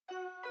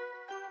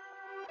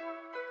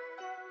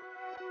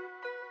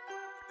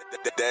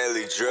The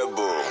Daily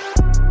Dribble.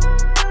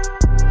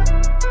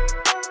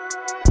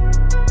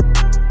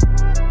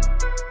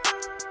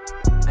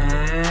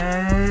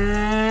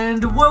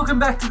 And welcome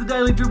back to the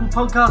Daily Dribble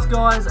podcast,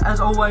 guys. As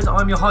always,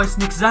 I'm your host,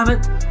 Nick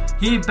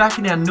Zammit, here back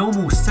in our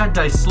normal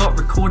Saturday slot,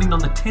 recording on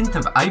the 10th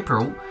of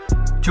April.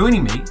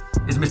 Joining me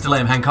is Mr.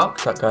 Liam Hancock.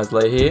 What's up, guys?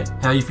 Lee here.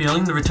 How are you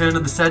feeling? The return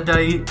of the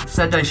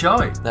Saturday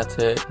show. That's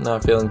it. No,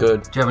 feeling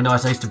good. Did you have a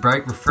nice Easter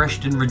break,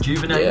 refreshed and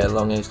rejuvenated? Yeah,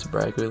 long Easter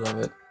break. We love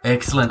it.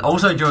 Excellent.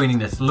 Also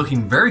joining us,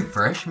 looking very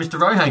fresh, Mr.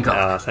 Ro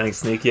Hancock.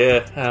 Thanks, Nick.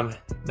 Yeah,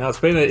 no,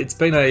 it's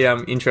been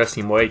a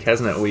interesting week,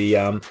 hasn't it? We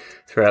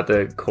throughout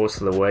the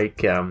course of the week,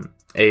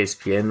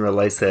 ESPN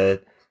released their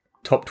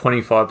top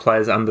 25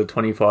 players under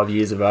 25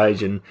 years of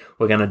age, and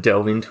we're going to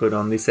delve into it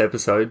on this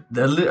episode.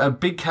 A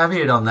big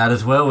caveat on that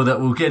as well that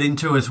we'll get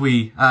into as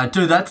we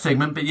do that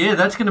segment. But yeah,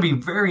 that's going to be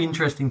very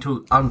interesting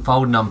to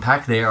unfold and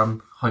unpack there.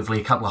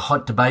 Hopefully a couple of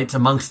hot debates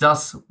amongst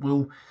us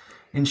will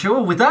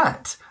ensure with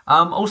that.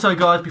 Also,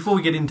 guys, before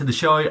we get into the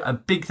show, a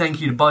big thank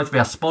you to both of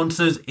our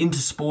sponsors,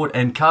 Intersport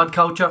and Card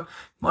Culture. You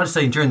might have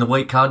seen during the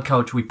week, Card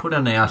Culture, we put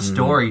on our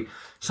story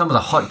some of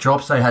the hot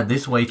drops they had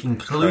this week,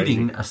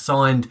 including a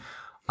signed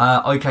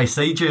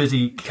OKC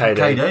jersey,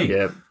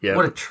 KD. Yeah.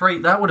 What a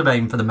treat that would have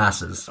been for the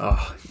masses.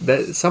 Oh,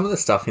 some of the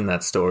stuff in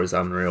that store is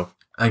unreal.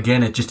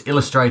 Again, it just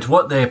illustrates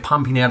what they're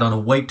pumping out on a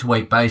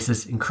week-to-week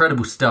basis.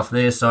 Incredible stuff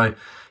there. So,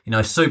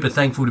 super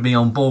thankful to be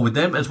on board with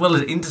them, as well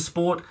as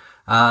Intersport.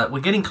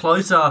 We're getting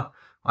closer.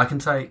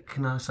 Could say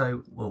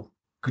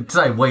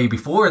we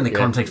before in the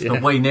context,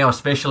 but we now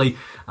especially.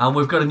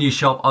 We've got a new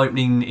shop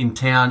opening in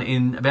town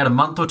in about a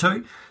month or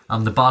two.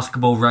 The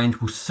basketball range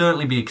will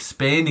certainly be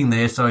expanding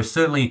there, so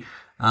certainly,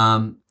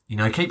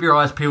 keep your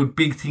eyes peeled.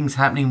 Big things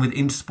happening with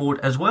Intersport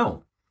as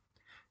well.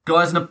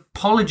 Guys, an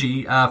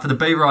apology for the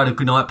B-Ride of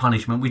Goodnight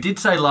punishment. We did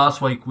say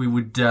last week we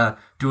would do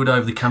it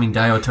over the coming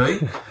day or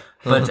two,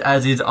 but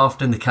as is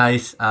often the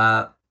case,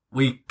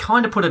 we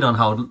kind of put it on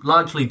hold,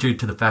 largely due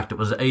to the fact it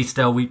was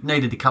Easter. We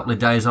needed a couple of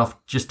days off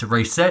just to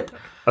reset.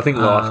 I think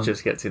life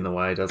just gets in the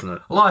way, doesn't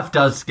it? Life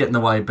does get in the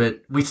way,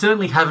 but we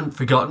certainly haven't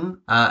forgotten.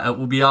 It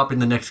will be up in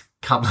the next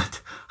couple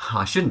of...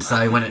 I shouldn't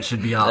say when it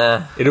should be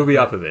up. It'll be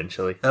up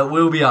eventually. It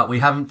will be up.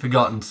 We haven't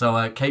forgotten,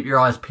 so keep your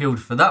eyes peeled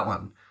for that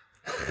one.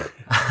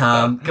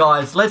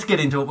 Guys, let's get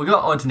into it. We've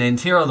got odds and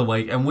ends here on the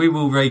week, and we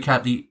will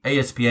recap the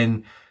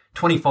ESPN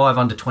 25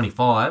 under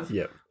 25.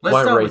 Yep.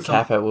 Won't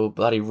recap it, we'll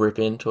bloody rip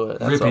into it.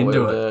 That's rip what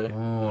into we'll it. do.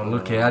 Oh,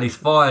 look out, he's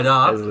fired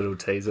up. There's a little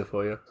teaser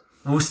for you.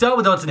 We'll start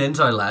with odds and ends,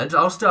 lads.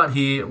 I'll start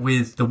here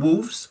with the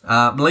Wolves.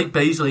 Malik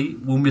Beasley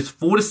will miss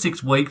 4 to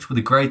 6 weeks with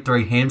a grade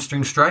 3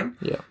 hamstring strain.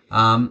 Yeah.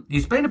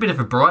 He's been a bit of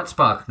a bright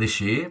spark this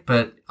year,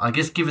 but I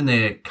guess given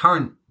their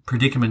current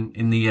predicament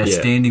in the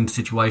standing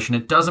situation,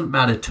 it doesn't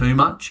matter too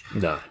much.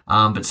 No.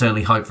 But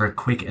certainly hope for a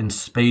quick and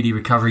speedy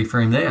recovery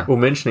for him there. Well,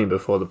 mentioning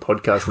before the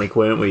podcast, Nick,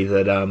 weren't we,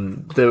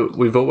 that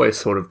we've always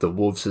thought of the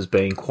Wolves as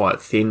being quite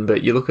thin,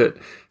 but you look at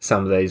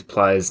some of these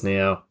players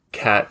now,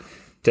 Cat,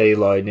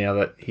 D'Lo, now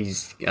that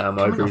he's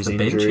over his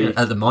injury.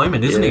 At the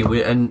moment, isn't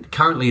he? And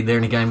currently they're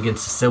in a game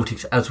against the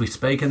Celtics as we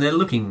speak, and they're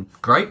looking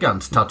great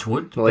guns, touch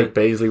wood. Malik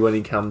Beasley when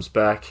he comes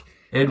back.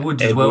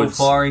 Edwards as well,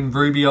 firing,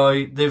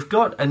 Rubio. They've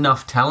got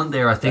enough talent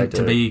there, I think,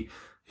 to be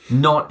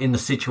not in the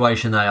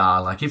situation they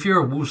are. Like, if you're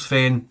a Wolves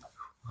fan,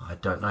 I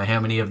don't know how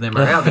many of them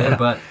are out there,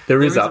 but...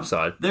 there is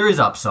upside. There is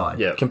upside.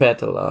 Yeah. Compared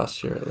to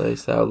last year, at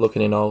least. They were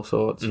looking in all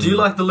sorts. Do you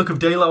like the look of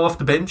D'Lo off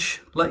the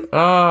bench, Lee?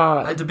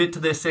 Adds a bit to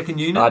their second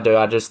unit? I do.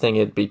 I just think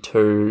it'd be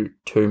too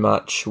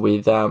much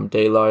with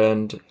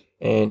D'Lo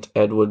and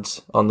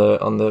Edwards on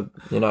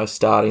the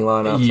starting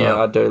lineup. Yeah.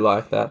 So I do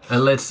like that. It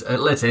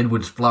lets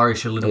Edwards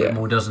flourish a little bit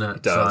more, doesn't it?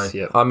 It does,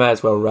 yeah. I may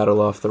as well rattle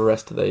off the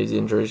rest of these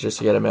injuries just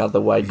to get them out of the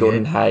way.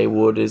 Gordon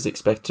Hayward is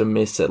expected to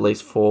miss at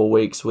least 4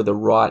 weeks with a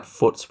right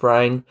foot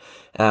sprain.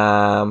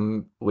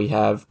 We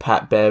have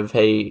Pat Bev.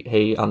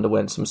 He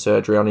underwent some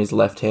surgery on his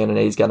left hand and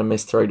he's going to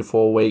miss 3 to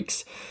 4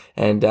 weeks.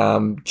 And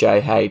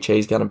JH,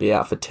 he's going to be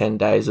out for 10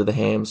 days with a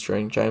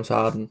hamstring. James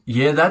Harden.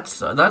 Yeah,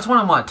 that's one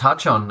I might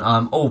touch on.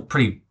 All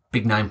pretty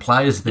big name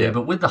players there,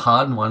 but with the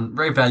Harden one,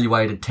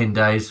 reevaluated 10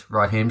 days,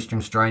 right hamstring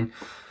strain.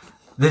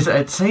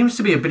 It seems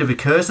to be a bit of a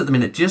curse at the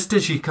minute, just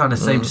as you kind of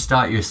seem to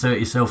start to assert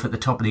yourself at the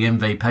top of the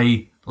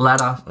MVP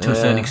ladder to a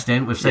certain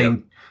extent. We've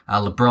seen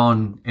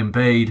LeBron,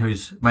 Embiid,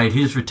 who's made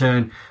his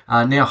return,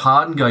 now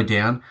Harden go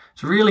down.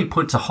 So it really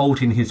puts a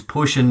halt in his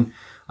push. And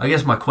I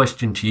guess my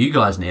question to you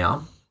guys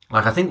now,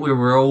 like, I think we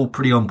were all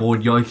pretty on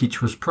board.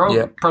 Jokic was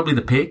probably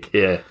the pick.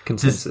 Yeah,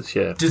 consensus,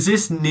 Does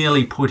this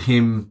nearly put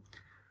him,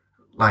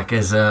 like,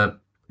 as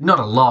not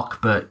a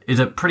lock, but is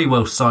it pretty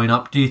well sewn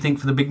up, do you think,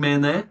 for the big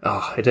man there?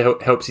 Oh, it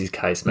helps his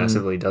case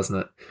massively, doesn't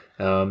it?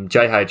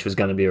 JH was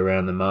going to be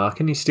around the mark,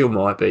 and he still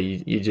might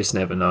be. You just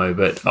never know.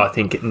 But I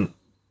think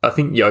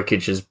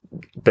Jokic has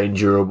been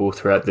durable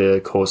throughout the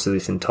course of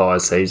this entire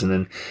season,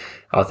 and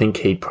I think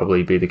he'd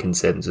probably be the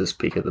consensus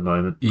pick at the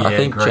moment. Yeah, I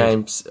think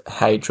James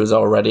H was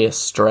already a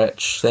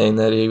stretch, seeing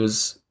that he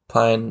was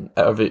playing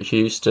over at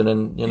Houston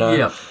and,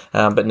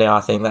 but now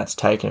I think that's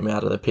taken him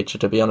out of the picture,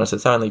 to be honest.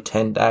 It's only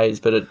 10 days,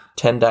 but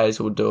 10 days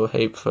will do a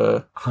heap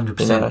for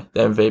 100%.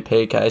 The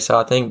MVP case. So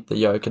I think the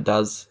Joker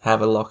does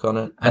have a lock on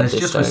it. And it's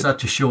just with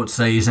such a short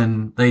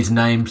season, these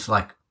names,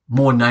 like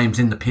more names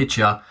in the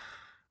picture,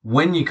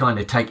 when you kind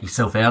of take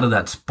yourself out of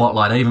that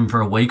spotlight, even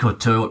for a week or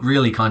two, it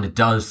really kind of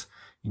does,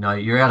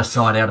 you're out of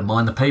sight, out of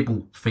mind. The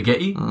people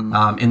forget you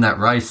in that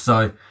race.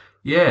 So,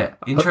 yeah,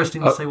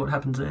 interesting to see what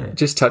happens there.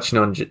 Just touching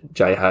on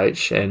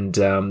JH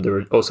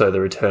and also the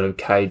return of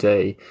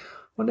KD, I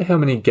wonder how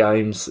many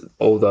games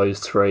all those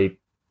three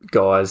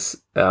guys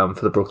for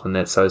the Brooklyn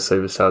Nets, those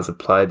superstars, have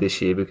played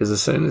this year, because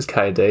as soon as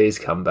KD has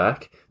come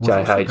back,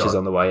 JH is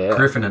on the way out.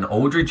 Griffin and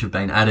Aldridge have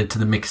been added to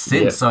the mix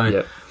since,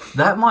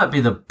 that might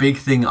be the big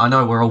thing. I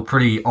know we're all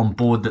pretty on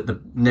board that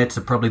the Nets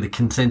are probably the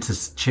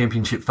consensus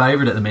championship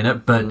favourite at the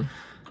minute, but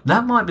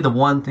that might be the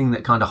one thing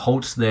that kind of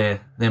halts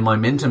their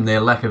momentum, their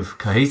lack of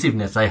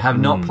cohesiveness. They have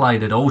not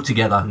played it all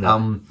together.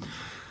 No.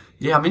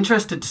 I'm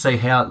interested to see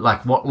how,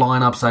 what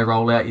lineups they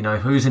roll out,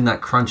 who's in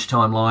that crunch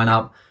time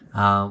lineup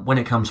when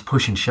it comes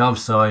push and shove.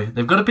 So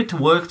they've got a bit to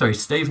work through.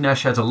 Steve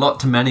Nash has a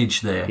lot to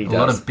manage there,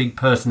 lot of big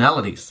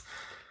personalities.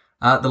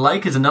 The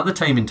Lakers, another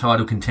team in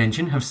title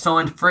contention, have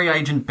signed free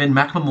agent Ben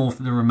McLemore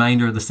for the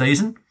remainder of the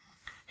season.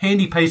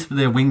 Handy piece for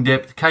their wing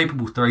depth,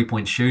 capable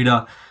three-point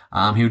shooter.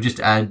 He'll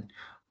just add,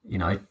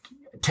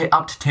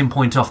 up to 10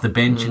 points off the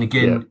bench. And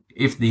again,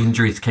 if the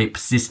injuries keep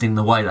persisting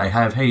the way they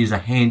have, he is a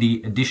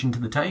handy addition to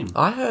the team.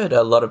 I heard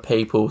a lot of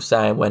people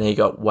saying when he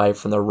got waived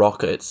from the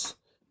Rockets,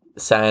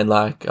 saying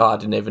I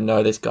didn't even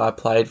know this guy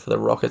played for the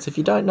Rockets. If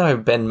you don't know who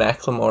Ben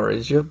McLemore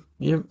is, you're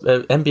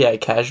an NBA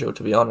casual,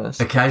 to be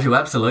honest. A casual,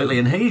 absolutely.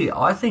 And he,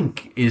 I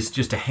think, is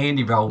just a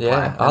handy role player.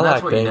 Yeah, I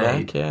like Ben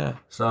Mac, yeah.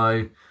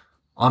 So,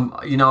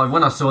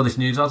 when I saw this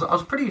news, I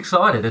was pretty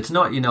excited. It's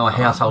not, a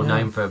household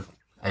name for,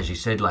 as you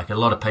said, a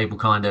lot of people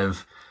kind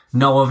of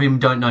know of him,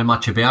 don't know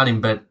much about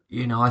him, but,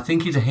 I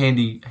think he's a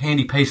handy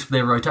piece for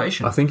their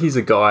rotation. I think he's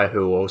a guy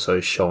who will also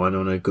shine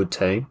on a good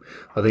team.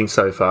 I think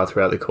so far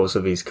throughout the course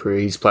of his career,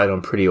 he's played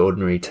on pretty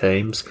ordinary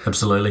teams.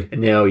 Absolutely. And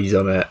now he's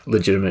on a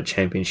legitimate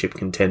championship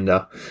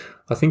contender.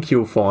 I think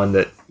you'll find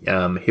that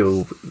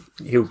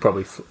he'll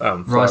probably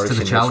rise to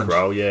the challenge. This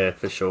role. Yeah,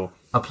 for sure.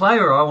 A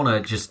player I want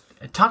to just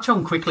touch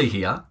on quickly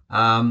here,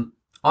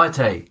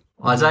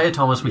 Isaiah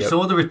Thomas. We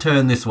saw the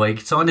return this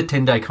week. Signed a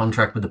 10-day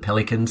contract with the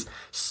Pelicans.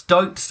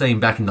 Stoked to see him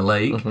back in the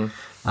league.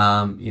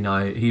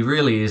 He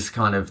really is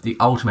kind of the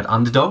ultimate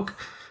underdog.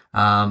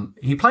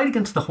 He played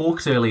against the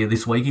Hawks earlier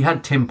this week. He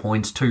had 10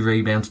 points, 2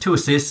 rebounds, 2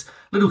 assists.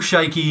 Little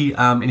shaky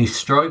in his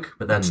stroke,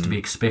 but that's to be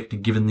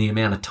expected given the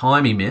amount of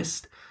time he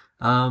missed.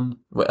 Are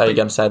you going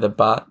to say the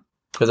butt?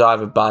 Because I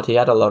have a butt. He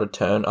had a lot of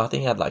turn. I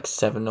think he had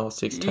 7 or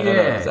 6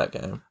 turnovers that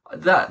game.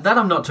 That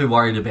I'm not too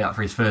worried about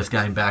for his first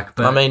game back.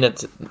 But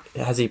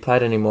has he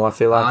played anymore? I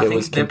feel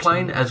like they're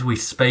playing as we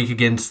speak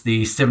against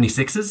the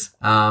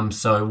 76ers.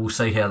 So we'll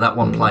see how that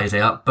one plays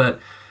out. But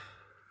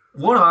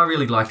what I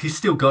really liked, he's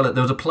still got it.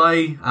 There was a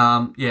play,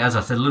 as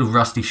I said, a little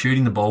rusty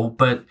shooting the ball,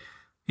 but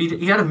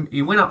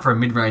he went up for a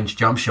mid-range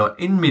jump shot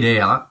in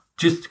midair,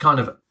 just kind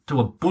of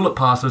to a bullet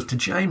pass. It was to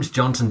James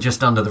Johnson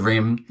just under the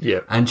rim. Yeah.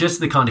 And just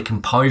the kind of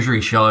composure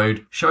he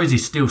shows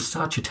he's still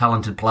such a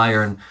talented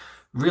player, and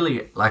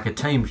really, a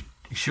team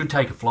should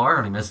take a flyer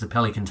on him, as the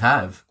Pelicans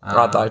have.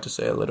 I'd like to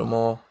see a little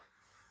more.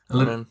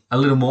 A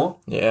little more?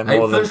 Yeah,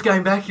 more first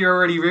game back, you're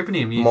already ripping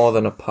him. More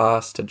than a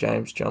pass to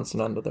James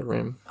Johnson under the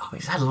rim. Oh,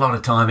 he's had a lot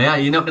of time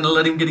out. You're not going to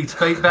let him get his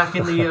feet back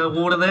in the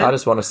water there? I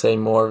just want to see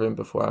more of him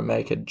before I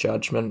make a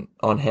judgment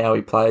on how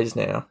he plays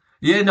now.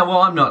 Yeah, no,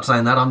 well, I'm not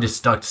saying that. I'm just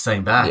stoked to see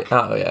him back.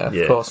 Yeah. Oh, yeah,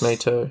 of course, me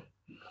too.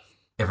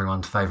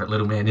 Everyone's favourite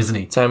little man, isn't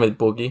he? Same with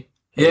Boogie.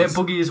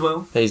 Boogie as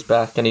well. He's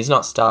back, and he's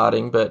not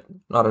starting, but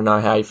I don't know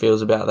how he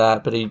feels about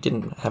that, but he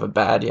didn't have a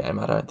bad game,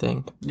 I don't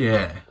think.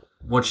 Yeah.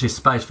 Watch this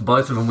space for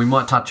both of them. We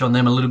might touch on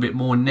them a little bit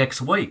more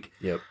next week.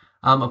 Yep.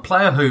 A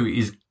player who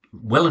is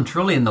well and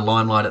truly in the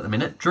limelight at the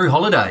minute, Drew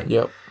Holiday.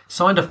 Yep.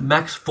 Signed a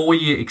max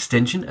 4-year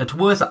extension. It's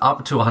worth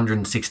up to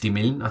 $160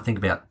 million. I think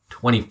about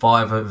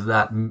 25 of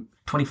that,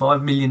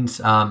 25 millions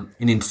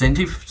in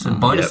incentives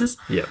and bonuses.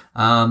 Yep.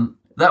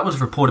 That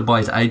was reported by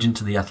his agent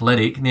to The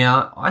Athletic.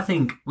 Now, I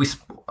think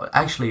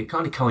it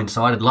kind of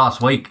coincided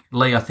last week.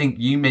 Lee, I think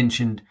you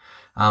mentioned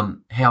how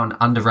an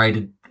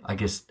underrated,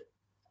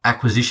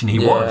 acquisition he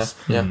was.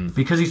 Yeah.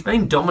 Because he's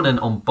been dominant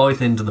on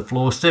both ends of the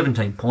floor,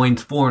 17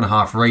 points,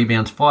 4.5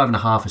 rebounds,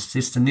 5.5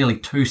 assists, and nearly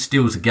 2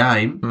 steals a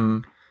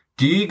game.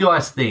 Do you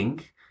guys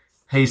think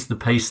he's the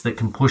piece that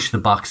can push the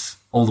Bucks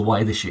all the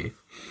way this year?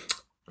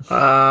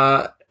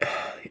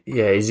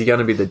 Is he going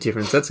to be the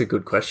difference? That's a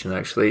good question,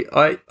 actually.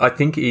 I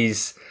think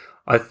he's...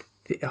 I'm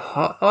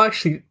not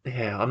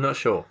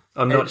sure.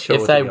 I'm not sure.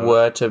 If they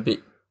were to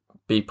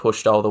be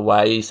pushed all the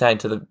way, you're saying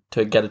to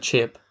get a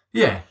chip?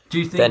 Yeah. Do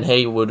you think... Then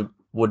he would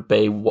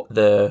be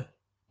the...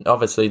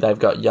 Obviously, they've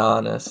got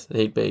Giannis.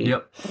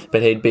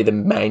 But he'd be the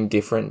main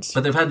difference.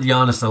 But they've had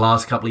Giannis the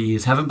last couple of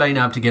years, haven't been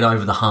able to get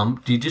over the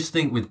hump. Do you just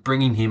think with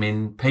bringing him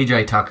in,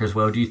 PJ Tucker as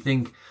well, do you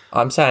think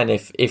I'm saying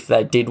if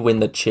they did win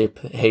the chip,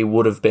 he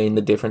would have been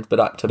the difference.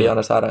 But to be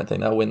honest, I don't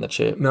think they'll win the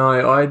chip. No,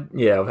 I've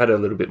had a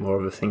little bit more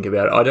of a think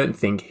about it. I don't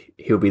think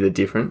he'll be the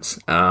difference.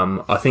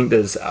 I think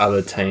there's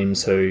other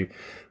teams who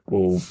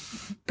will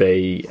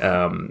be.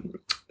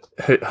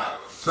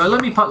 So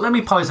let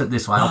me pose it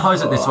this way. I'll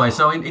pose it this way.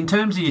 So in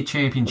terms of your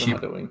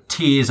championship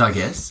tiers, I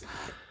guess.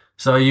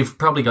 So you've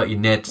probably got your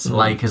Nets,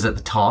 Lakers at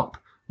the top.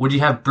 Would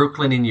you have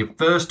Brooklyn in your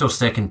first or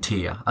second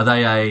tier? Are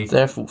they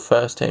They're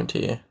first team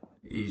tier.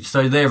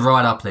 So they're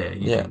right up there,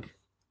 you think?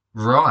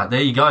 Right, there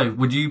you go.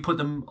 Would you put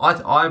them...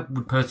 I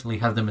would personally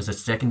have them as a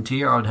second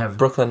tier. I'd have...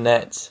 Brooklyn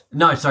Nets.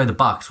 No, so the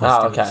Bucks.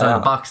 Okay. So the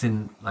Bucks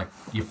in, like,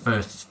 your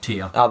first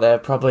tier. Oh, they're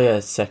probably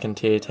a second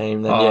tier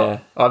team then, yeah.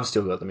 I've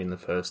still got them in the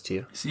first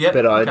tier. Yep,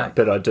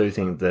 but I do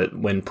think that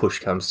when push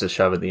comes to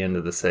shove at the end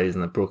of the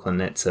season, the Brooklyn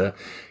Nets are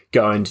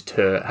going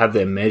to have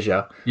their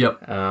measure.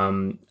 Yep.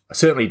 I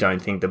certainly don't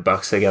think the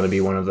Bucks are going to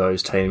be one of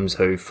those teams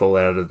who fall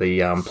out of the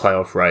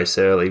playoff race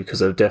early, because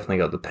they've definitely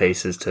got the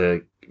pieces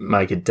to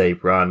make a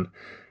deep run.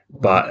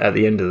 But at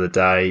the end of the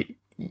day,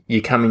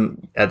 you're going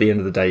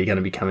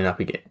to be coming up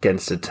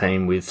against a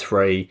team with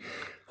 3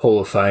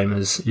 Hall of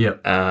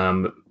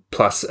Famers,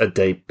 plus a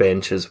deep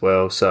bench as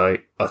well. So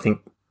I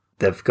think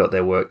they've got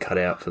their work cut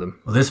out for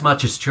them. Well, this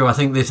much is true. I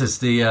think this is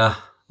the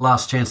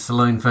last chance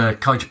saloon for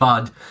Coach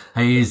Bud.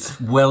 He is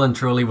well and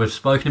truly, we've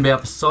spoken about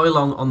for so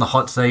long, on the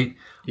hot seat.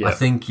 Yep. I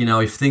think,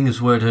 if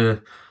things were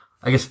to,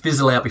 I guess,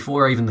 fizzle out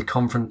before even the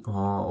conference,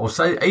 or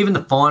say even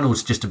the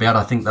finals just about,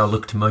 I think they'll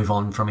look to move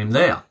on from him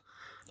there.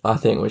 I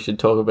think we should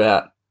talk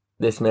about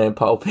this man,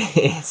 Paul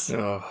Pierce.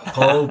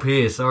 Paul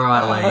Pierce, all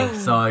right, Lee.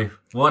 So,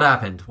 what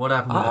happened?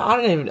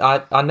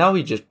 I know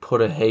he just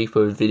put a heap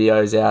of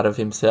videos out of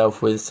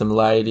himself with some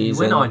ladies.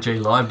 He went IG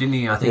Live, didn't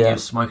he? I think he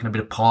was smoking a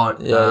bit of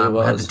pot, he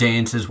was. had the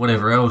dances,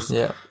 whatever else.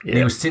 Yeah. And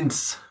he was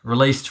since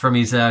released from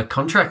his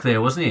contract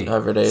there, wasn't he?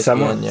 Over at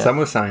ESPN, Some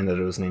were saying that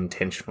it was an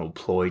intentional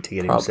ploy to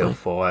get himself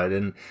fired,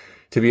 and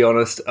to be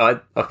honest, I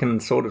can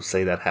sort of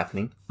see that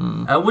happening.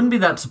 It wouldn't be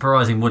that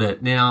surprising, would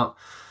it? Now,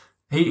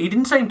 he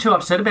didn't seem too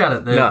upset about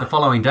it the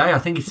following day. I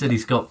think he said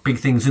he's got big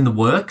things in the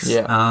works.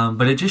 Yeah.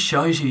 But it just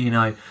shows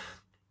you,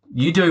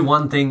 you do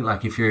one thing,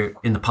 like if you're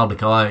in the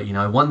public eye,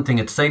 one thing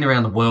it's seen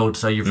around the world.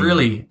 So you've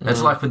really,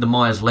 it's like with the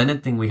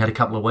Myers-Leonard thing we had a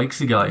couple of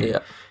weeks ago. Yeah.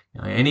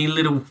 Any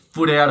little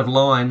foot out of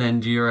line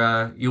and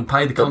you'll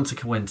pay the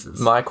consequences.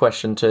 My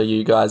question to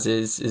you guys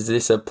is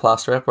this a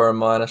plus rep or a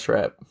minus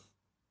rep?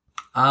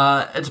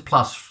 It's a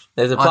plus.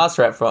 There's a plus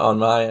rep on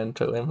my end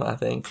to him, I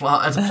think.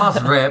 It's a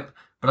plus rep.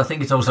 But I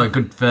think it's also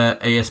good for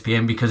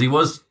ESPN because he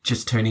was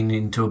just turning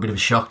into a bit of a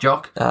shock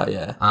jock. Oh,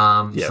 yeah.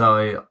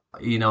 So,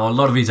 a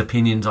lot of his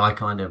opinions I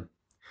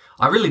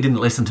really didn't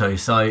listen to.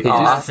 So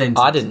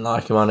I didn't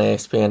like him on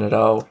ESPN at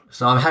all.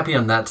 So I'm happy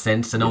on that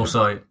sense. And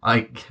also,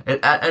 it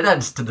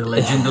adds to the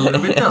legend a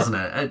little bit, doesn't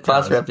it?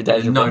 Plus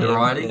reputation.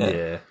 Notoriety.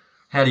 Yeah.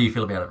 How do you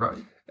feel about it,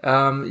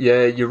 bro?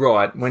 Yeah, you're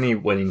right. When he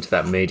went into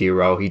that media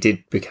role, he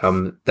did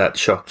become that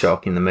shock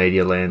jock in the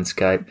media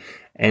landscape.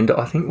 And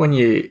I think when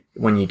you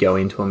go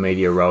into a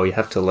media role, you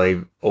have to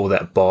leave all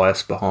that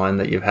bias behind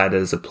that you've had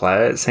as a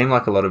player. It seemed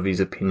like a lot of his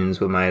opinions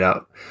were made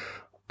up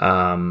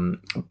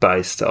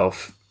based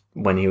off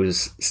when he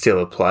was still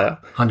a player.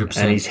 100%.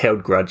 And he's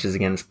held grudges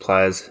against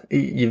players.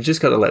 You've just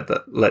got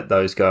to let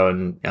those go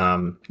and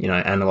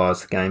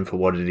analyse the game for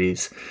what it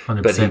is.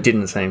 100%. But he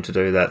didn't seem to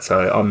do that,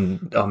 so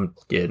I'm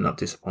not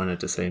disappointed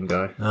to see him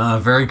go.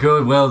 Very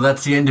good. Well,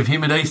 that's the end of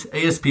him at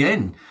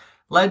ESPN.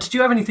 Lads, do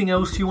you have anything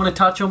else you want to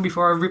touch on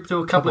before I rip to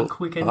a couple of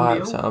quick NBL? I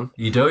have some.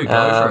 You do?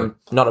 Go for it.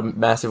 Not a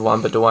massive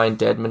one, but Dwayne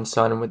Dedman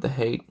signing with the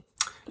Heat.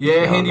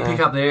 Yeah, handy pick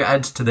up there.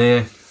 Adds to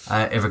their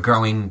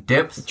ever-growing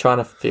depth. Trying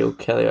to fill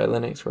Kelly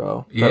Olynyk's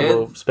role. Yeah. But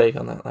we'll speak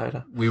on that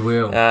later. We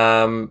will.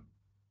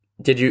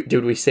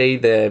 Did we see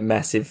the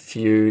massive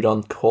feud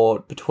on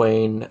court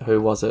between,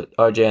 who was it,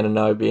 OG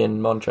Anunoby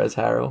and Montrezl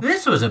Harrell?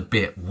 This was a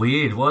bit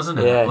weird, wasn't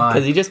it? Yeah,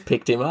 because he just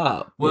picked him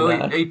up.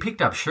 Well, he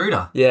picked up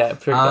Schroeder. Yeah,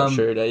 picked up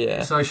Schroeder,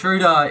 yeah. So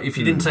Schroeder, if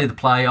you didn't see the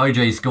play,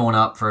 OG's gone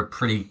up for a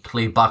pretty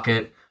clear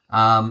bucket.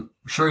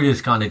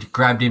 Schroeder's kind of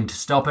grabbed him to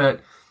stop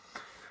it.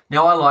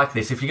 Now, I like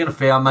this. If you're going to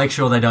foul, make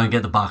sure they don't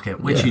get the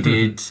bucket, which he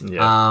did.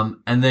 Yeah.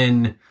 And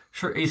then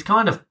OG's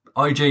kind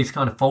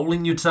of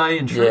falling, you'd say,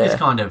 and Schroeder's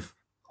kind of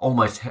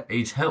almost,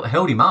 he's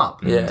held him up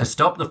to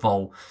stop the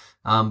fall.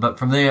 But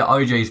from there,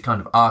 OG's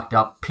kind of arced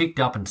up, picked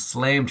up and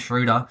slammed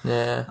Schroeder.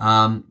 Yeah.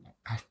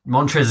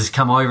 Montrez has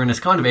come over and it's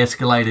kind of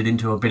escalated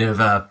into a bit of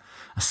a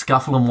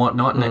scuffle and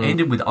whatnot, and it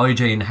ended with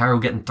OG and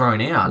Harrell getting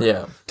thrown out.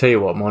 Yeah. Tell you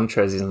what,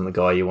 Montrez isn't the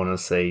guy you want to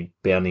see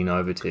bounding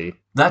over to you.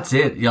 That's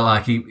it. You're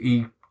like,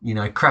 he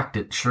cracked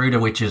at Schroeder,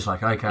 which is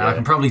like, okay, I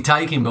can probably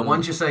take him, but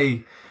once you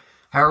see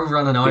Harrell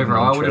running over,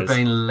 I would have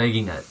been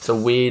legging it. It's a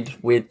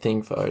weird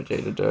thing for OG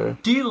to do.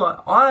 Do you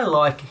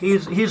like,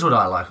 here's what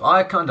I like.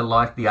 I kind of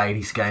like the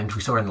 80s games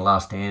we saw in The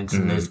Last Dance,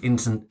 and there's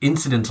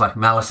incidents like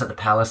Malice at the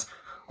Palace.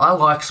 I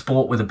like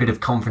sport with a bit of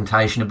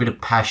confrontation, a bit of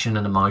passion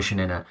and emotion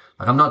in it.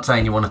 Like, I'm not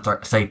saying you want to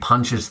see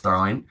punches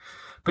thrown,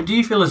 but do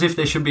you feel as if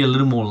there should be a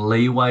little more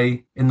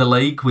leeway in the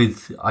league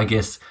with, I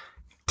guess,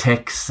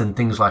 texts and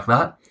things like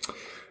that?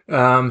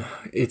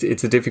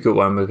 It's a difficult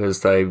one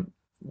because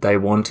they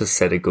want to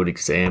set a good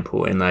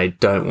example and they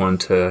don't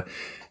want to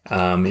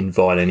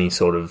invite any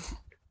sort of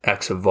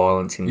acts of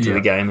violence into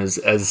the game,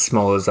 as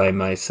small as they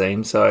may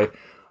seem. So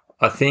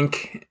I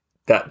think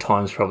that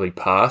time's probably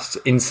passed.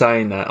 In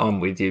saying that, I'm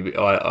with you.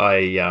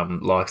 I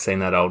like seeing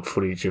that old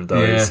footage of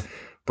those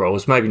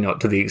brawls. Maybe not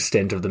to the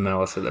extent of the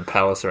Malice at the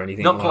Palace or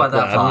anything. Not quite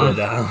that far.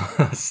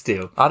 But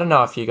still. I don't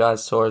know if you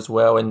guys saw as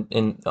well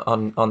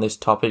on this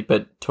topic,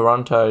 but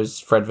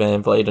Toronto's Fred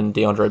VanVleet and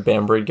DeAndre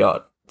Bembry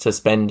got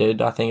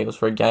suspended. I think it was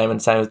for a game,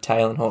 and same with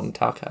Taylor and Horton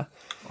Tucker.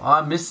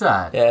 I missed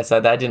that. Yeah, so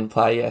they didn't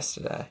play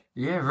yesterday.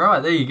 Yeah,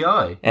 right. There you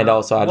go. And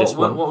also,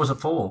 what was it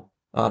for?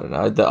 I don't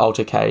know, the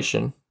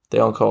altercation,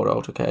 the on-court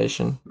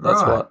altercation.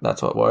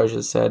 That's what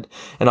Warriors said.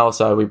 And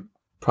also, we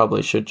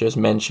probably should just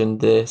mention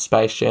the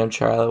Space Jam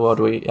trailer. What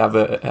do we have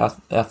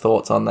our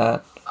thoughts on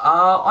that?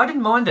 I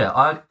didn't mind it.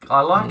 I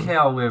like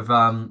how we've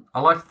I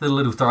like the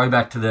little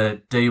throwback to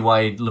the D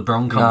Wade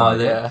LeBron combo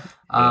there.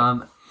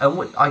 And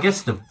I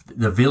guess the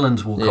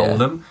villains we'll call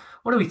them.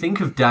 What do we think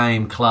of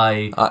Dame,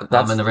 Clay, and the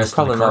rest of the crew? That's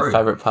probably my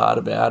favourite part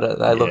about it.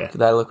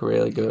 They look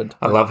really good.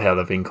 I love how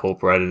they've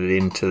incorporated it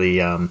into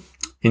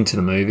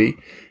the movie.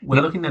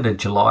 We're looking at a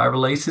July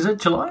release. Is it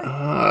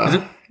July? Is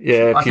it?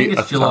 Yeah, I think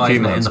it's July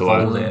in the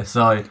fall there.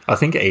 So I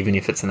think even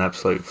if it's an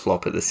absolute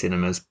flop at the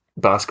cinemas,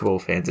 basketball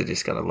fans are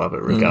just going to love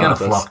it regardless. You're going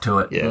to flock to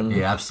it.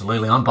 Yeah,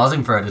 absolutely. I'm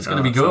buzzing for it. It's going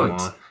to be good.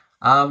 So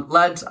am I.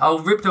 Lads, I'll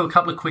rip through a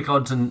couple of quick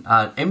odds and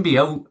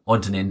NBL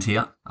odds and ends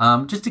here.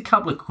 Just a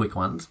couple of quick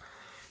ones.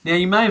 Now,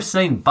 you may have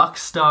seen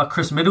Bucks star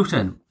Chris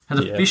Middleton has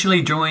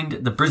officially joined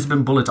the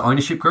Brisbane Bullets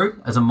ownership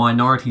group as a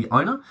minority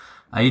owner.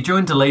 He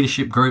joined a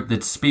leadership group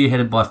that's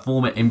spearheaded by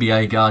former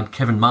NBA guard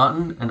Kevin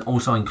Martin and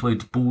also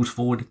includes Bulls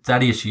forward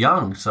Thaddeus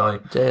Young. So,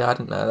 gee, I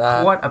didn't know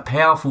that. Quite a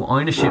powerful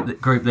ownership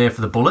group there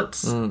for the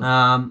Bullets.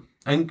 And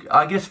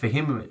I guess for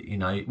him,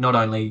 not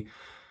only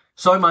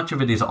so much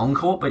of it is on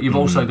court, but you've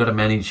also got to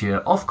manage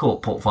your off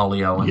court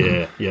portfolio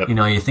and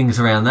your things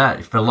around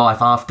that for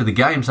life after the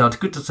game. So it's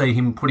good to see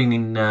him putting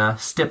in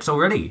steps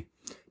already.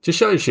 Just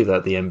shows you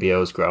that the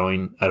NBL is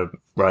growing at a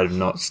rate of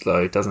knots,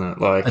 though, doesn't it?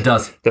 Like, it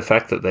does. The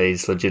fact that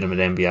these legitimate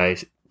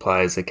NBA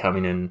players are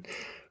coming and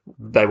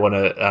they want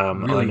to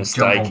really own a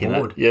stake in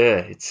it.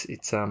 Yeah,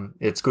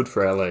 it's good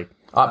for our league.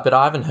 But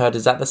I haven't heard.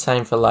 Is that the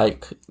same for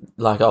like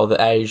all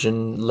the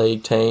Asian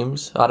league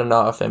teams? I don't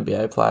know if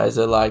NBA players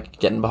are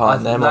getting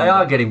behind them. They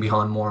are getting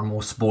behind more and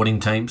more sporting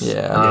teams.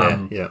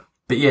 Yeah.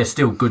 But yeah,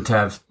 still good to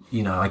have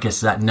I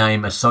guess that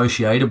name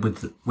associated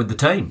with the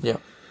team. Yeah.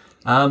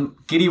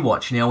 Giddey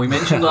Watch. Now we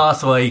mentioned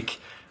last week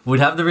we'd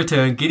have the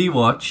return. Giddey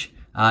Watch.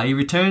 He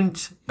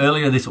returned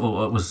earlier it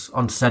was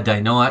on Saturday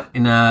night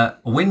in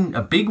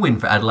a big win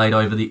for Adelaide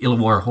over the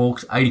Illawarra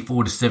Hawks,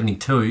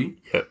 84-72.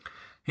 Yep.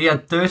 He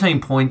had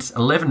 13 points,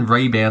 11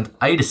 rebounds,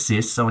 8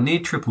 assists, so a near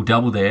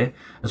triple-double there,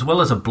 as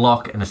well as a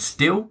block and a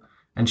steal,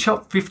 and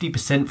shot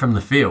 50% from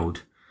the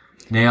field.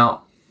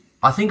 Now,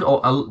 I think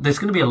there's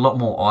going to be a lot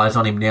more eyes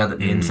on him now that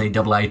the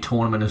NCAA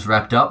tournament is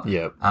wrapped up.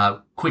 Yep.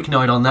 Quick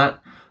note on that.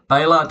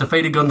 Baylor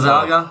defeated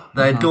Gonzaga.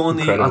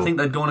 I think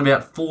they'd gone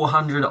about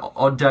 400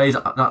 odd days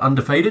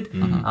undefeated,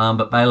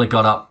 but Baylor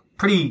got up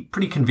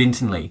pretty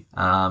convincingly.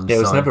 It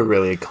was never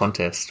really a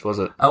contest, was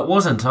it? It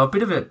wasn't. So a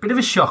bit of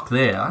a shock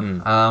there.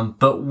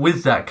 But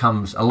with that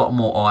comes a lot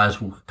more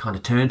eyes will kind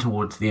of turn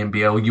towards the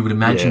NBL. You would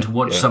imagine to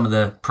watch some of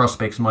the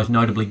prospects, most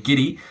notably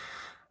Giddey.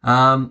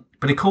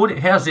 But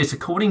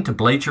according to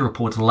Bleacher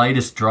Report's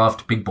latest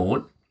draft big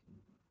board,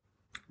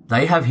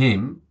 they have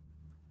him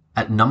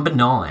at number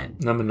 9.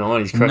 Number 9,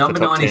 he's cracked the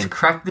top 10. He's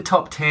cracked the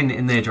top 10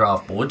 in their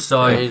draft board.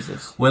 So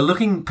Jesus. We're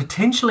looking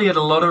potentially at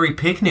a lottery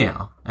pick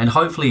now. And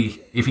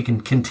hopefully, if he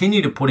can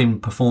continue to put in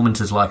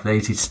performances like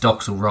these, his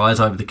stocks will rise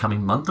over the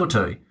coming month or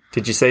two.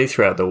 Did you see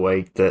throughout the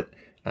week that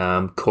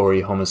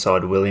Corey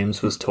Homicide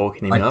Williams was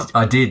talking him up?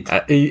 I did.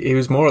 He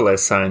was more or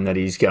less saying that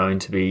he's going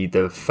to be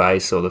the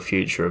face or the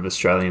future of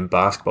Australian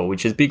basketball,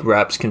 which is big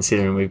raps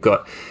considering we've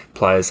got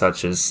players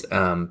such as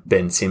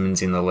Ben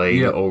Simmons in the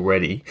league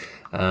already.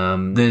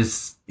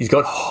 He's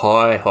got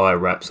high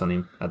raps on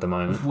him at the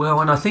moment.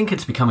 Well, and I think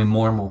it's becoming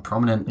more and more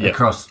prominent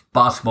across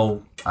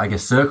basketball, I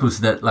guess,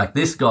 circles that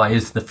this guy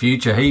is the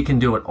future. He can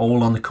do it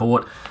all on the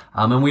court.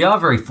 And we are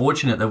very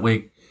fortunate that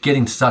we're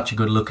getting such a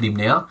good look at him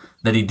now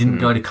that he didn't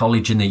go to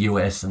college in the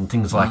US and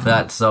things like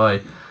that.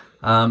 So,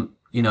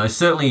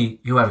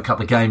 certainly he'll have a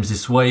couple of games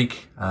this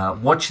week.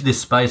 Watch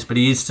this space, but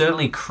he is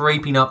certainly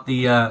creeping up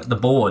the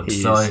board.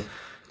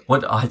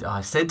 What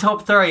I said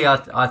top 3,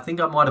 I think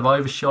I might have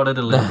overshot it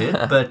a little bit,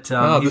 but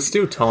there's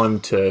still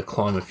time to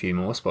climb a few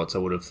more spots, I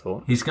would have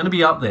thought. He's going to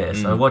be up there,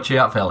 so watch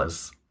out,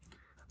 fellas.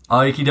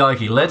 Okie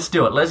dokie, let's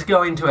do it. Let's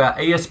go into our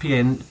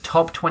ESPN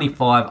top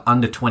 25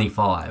 under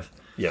 25.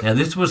 Yep. Now,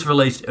 this was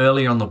released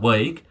earlier on the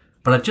week,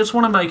 but I just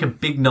want to make a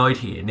big note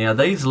here. Now,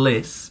 these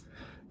lists,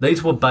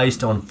 these were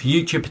based on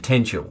future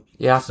potential.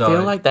 Yeah, I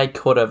feel like they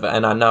could have,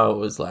 and I know it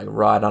was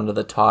right under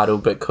the title,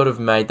 but could have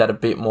made that a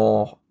bit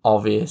more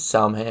obvious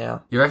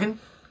somehow. You reckon?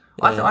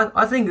 Yeah.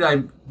 I think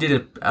they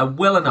did a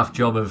well enough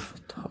job of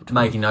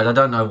making note. I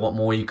don't know what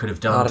more you could have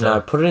done. I don't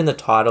know. Put it in the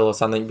title or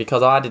something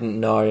because I didn't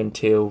know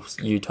until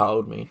you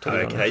told me.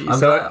 Okay,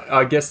 so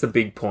I guess the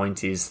big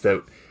point is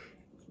that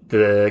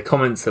the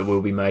comments that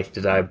we'll be making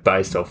today are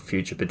based off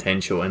future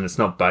potential, and it's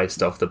not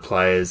based off the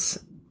players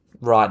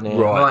right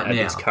now. At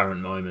this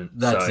current moment.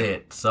 That's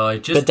it. So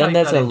just but then take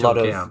there's that a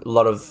into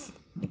lot of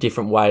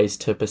different ways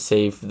to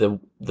perceive the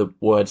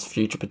words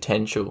future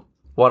potential.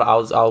 What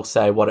I'll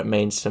say what it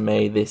means to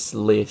me. This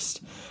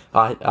list,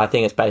 I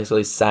think it's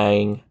basically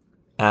saying,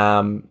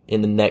 in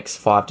the next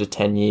 5 to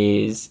 10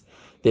 years,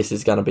 this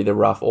is going to be the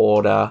rough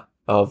order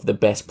of the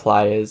best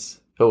players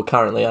who are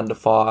currently under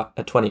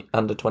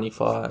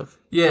 25.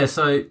 Yeah,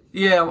 so,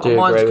 mine's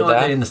kind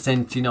of in the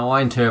sense,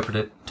 I interpret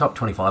it, top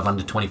 25,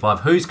 under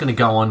 25. Who's going to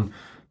go on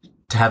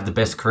to have the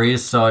best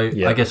careers? So,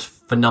 I guess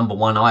for number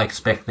one, I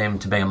expect them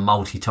to be a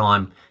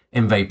multi-time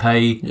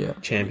MVP. Yeah.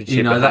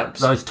 Championship,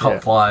 those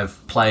top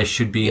 5 players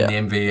should be in the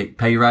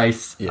MVP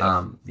race,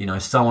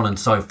 so on and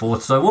so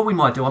forth. So what we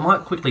might do, I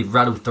might quickly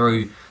rattle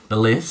through the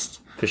list.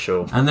 For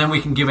sure. And then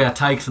we can give our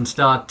takes and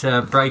start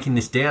breaking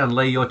this down.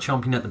 Lee, you're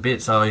chomping at the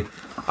bit, so...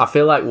 I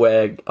feel like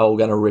we're all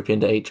going to rip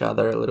into each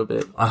other a little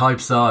bit. I hope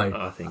so.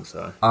 I think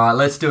so. All right,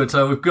 let's do it.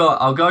 So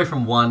I'll go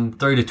from 1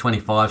 through to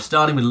 25,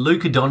 starting with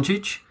Luka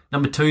Doncic.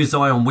 Number 2,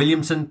 Zion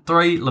Williamson.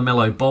 3,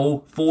 LaMelo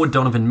Ball. 4,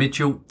 Donovan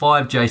Mitchell.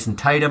 5, Jason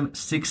Tatum.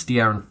 6,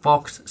 De'Aaron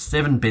Fox.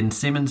 7, Ben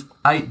Simmons.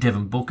 8,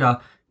 Devin Booker.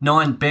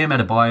 9, Bam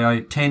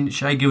Adebayo. 10,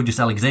 Shai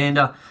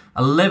Gilgeous-Alexander.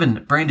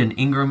 11, Brandon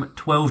Ingram.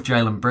 12,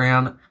 Jaylen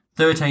Brown.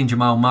 13,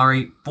 Jamal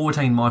Murray.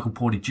 14, Michael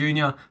Porter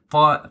Jr.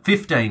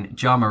 15,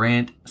 Ja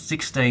Morant.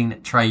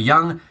 16, Trae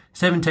Young.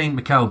 17,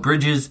 Mikal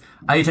Bridges.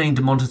 18,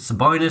 DeMontis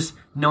Sabonis.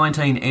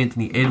 19,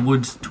 Anthony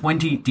Edwards.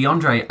 20,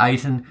 DeAndre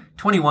Ayton.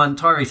 21,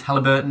 Tyrese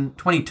Halliburton.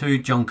 22,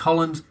 John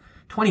Collins.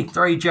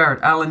 23,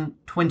 Jarrett Allen.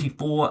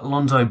 24,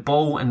 Lonzo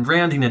Ball. And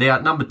rounding it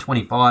out, number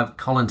 25,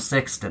 Colin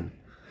Sexton.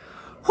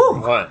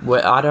 Whew. Right.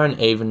 Well, I don't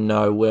even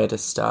know where to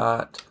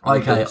start.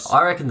 Okay,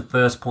 I reckon the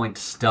first point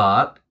to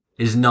start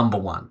is number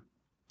 1.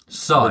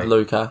 So, with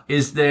Luka.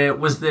 Was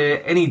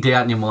there any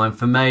doubt in your mind?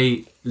 For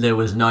me, there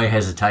was no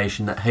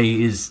hesitation that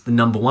he is the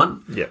number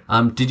 1. Yeah.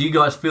 Did you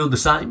guys feel the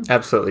same?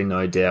 Absolutely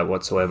no doubt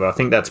whatsoever. I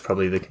think that's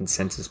probably the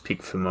consensus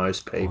pick for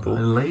most people.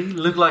 Lee,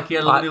 looked like you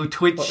had a little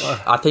twitch.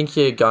 I think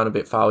you're going a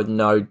bit far with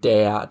no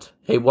doubt.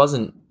 He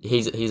wasn't.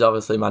 He's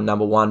obviously my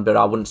number 1, but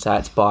I wouldn't say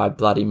it's by a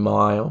bloody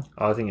mile.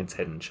 I think it's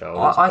head and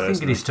shoulders. I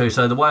think it is too.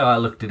 So the way I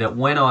looked at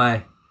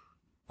it,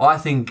 I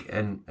think,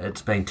 and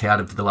it's been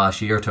touted for the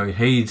last year or two,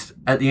 he's,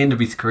 at the end of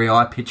his career,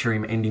 I picture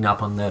him ending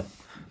up on the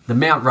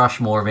Mount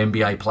Rushmore of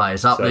NBA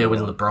players, up there with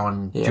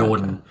LeBron,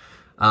 Jordan.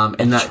 Okay.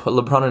 And that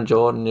LeBron and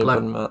Jordan, you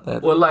wouldn't mark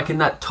that. Well, in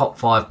that top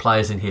 5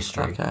 players in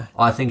history. Okay.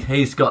 I think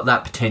he's got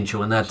that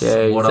potential, and that's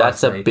what I see.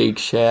 That's a big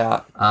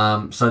shout.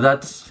 So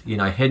that's,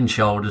 head and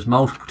shoulders,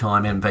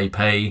 multiple-time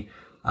MVP.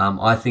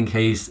 I think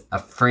he's a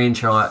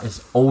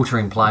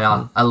franchise-altering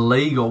player, a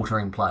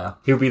league-altering player.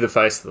 He'll be the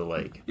face of the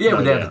league. Yeah,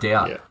 without a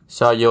doubt. Yeah.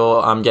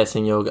 So I'm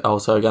guessing you're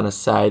also going to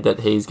say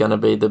that he's going to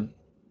be the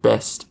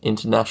best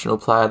international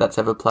player that's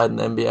ever played in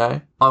the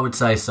NBA? I would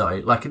say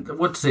so.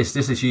 What's this?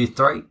 This is year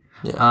 3?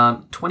 Yeah.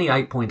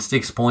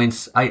 28.6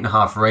 points,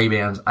 8.5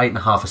 rebounds,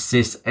 8.5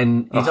 assists,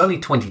 and he's only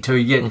 22,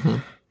 yet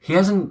he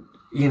hasn't...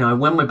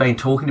 when we've been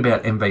talking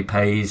about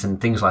MVPs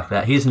and things like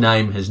that, his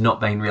name has not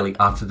been really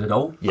uttered at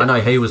all. Yep. I know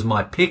he was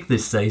my pick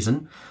this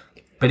season,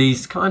 but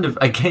he's kind of,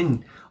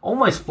 again,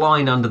 almost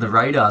flying under the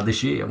radar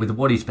this year with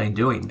what he's been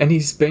doing. And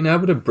he's been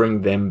able to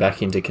bring them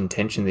back into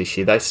contention this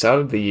year. They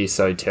started the year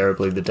so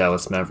terribly, the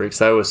Dallas Mavericks.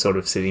 They were sort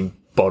of sitting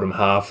bottom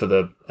half of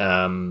the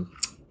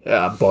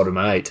bottom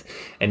 8,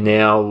 and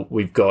now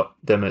we've got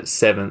them at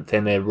 7th,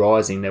 and they're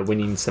rising. They're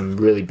winning some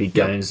really big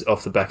games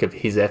off the back of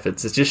his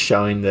efforts. It's just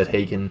showing that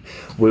he can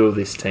wheel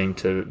this team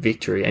to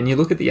victory. And you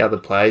look at the other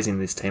players in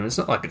this team, it's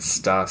not like it's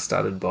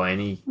star-studded by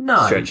any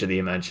stretch of the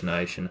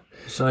imagination.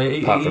 So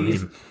apart from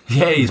him.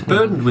 Yeah, he's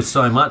burdened with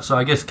so much. So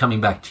I guess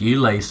coming back to you,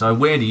 Lee, so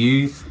where do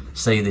you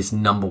see this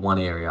number 1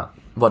 area?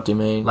 What do you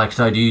mean?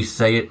 So do you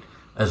see it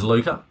as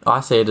Luka? I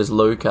see it as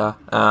Luka,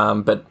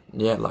 but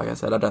yeah, like I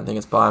said, I don't think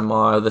it's by a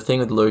mile. The thing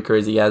with Luka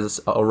is he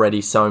has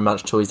already so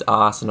much to his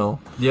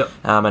arsenal. Yep.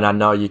 And I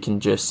know you can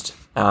just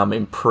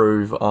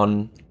improve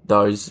on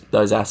those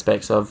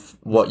aspects of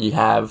what you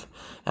have.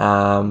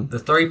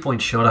 The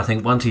 3-point shot, I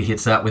think, once he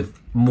hits that with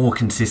more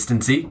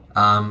consistency,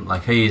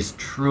 he is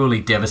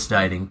truly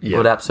devastating. Yep.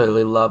 Would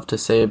absolutely love to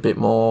see a bit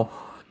more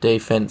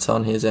defense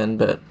on his end,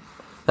 but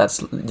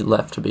that's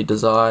left to be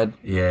desired.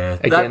 Yeah.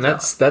 Again,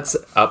 that's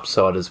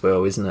upside as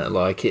well, isn't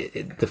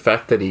it? The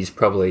fact that he's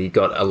probably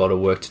got a lot of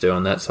work to do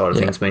on that side of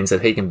things means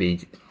that he can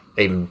be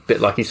even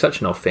bit he's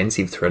such an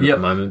offensive threat at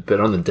the moment, but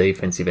on the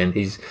defensive end,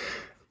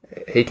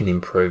 he can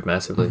improve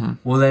massively.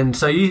 Mm-hmm. Well, then,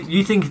 so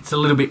you think it's a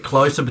little bit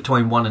closer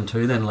between 1 and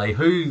 2 then,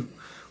 Lee?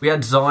 We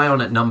had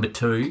Zion at number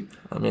 2.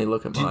 Let me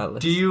look at my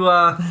list. Do you,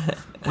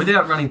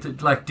 without running through,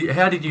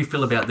 how did you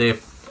feel about their...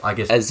 I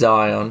guess as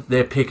Zion,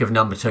 their pick of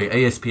number 2,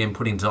 ESPN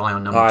putting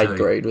Zion number 2. I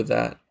agreed with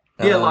that.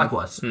 Yeah,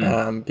 likewise.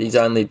 He's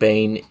only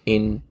been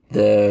in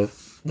the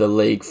the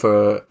league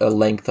for a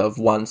length of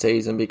one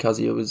season because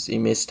he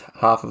missed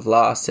half of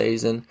last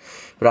season.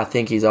 But I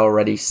think he's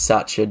already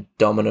such a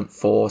dominant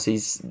force.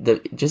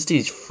 Just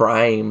his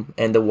frame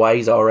and the way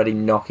he's already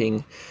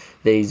knocking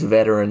these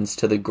veterans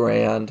to the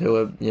ground who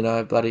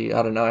are, bloody,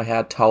 I don't know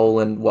how tall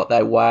and what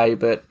they weigh,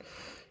 but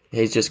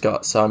he's just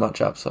got so much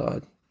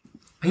upside.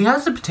 He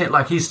has the potential,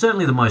 like, he's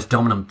certainly the most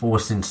dominant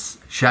force since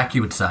Shaq,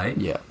 you would say.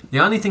 Yeah. The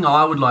only thing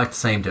I would like to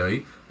see him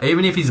do,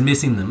 even if he's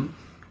missing them,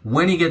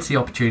 when he gets the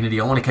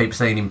opportunity, I want to keep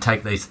seeing him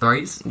take these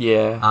threes.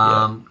 Yeah.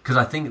 Because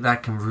I think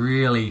that can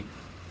really,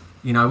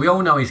 we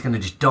all know he's going to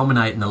just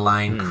dominate in the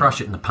lane,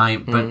 crush it in the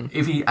paint, but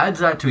if he adds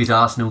that to his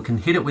arsenal, can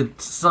hit it with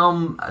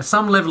some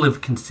level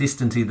of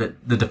consistency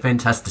that the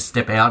defence has to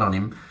step out on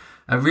him,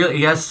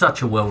 he has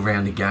such a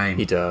well-rounded game.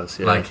 He does,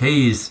 yeah. Like,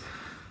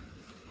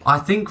 I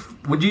think,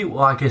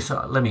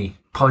 let me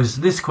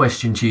pose this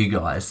question to you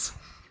guys.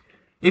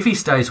 If he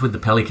stays with the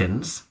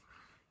Pelicans,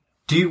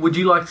 would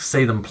you like to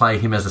see them play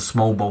him as a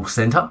small ball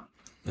centre?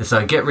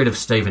 So get rid of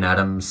Steven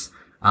Adams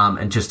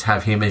and just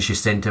have him as your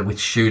centre with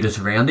shooters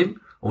around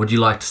him? Or would you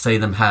like to see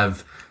them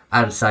have,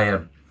 say,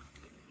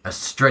 a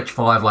stretch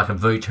five like a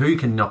Vooch who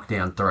can knock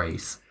down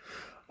threes?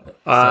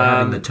 So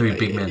having the two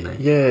big men there.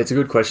 Yeah, it's a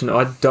good question.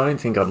 I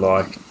don't think I'd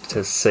like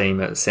to see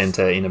him at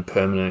centre in a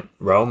permanent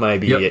role,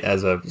 maybe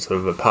as a sort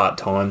of a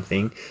part-time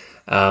thing.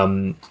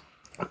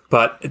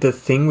 But the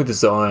thing with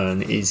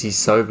Zion is he's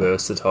so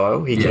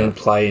versatile. He can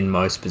play in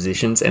most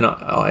positions. And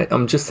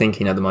I'm just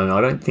thinking at the moment,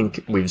 I don't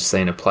think we've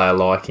seen a player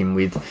like him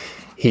with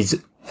his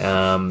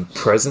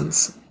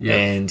presence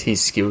and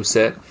his skill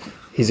set,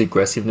 his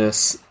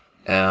aggressiveness.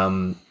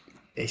 Same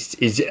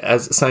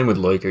with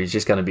Luka. He's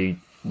just going to be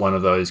one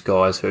of those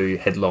guys who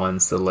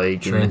headlines the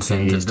league in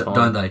 2 years' time.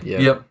 Don't they? Yeah.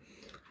 Yep.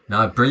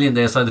 No, brilliant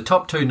there. So the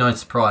top two, no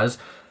surprise.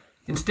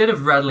 Instead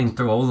of rattling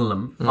through all of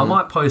them, I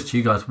might pose to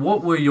you guys,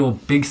 what were your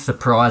big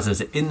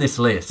surprises in this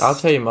list? I'll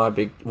tell you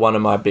one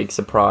of my big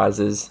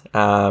surprises,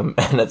 and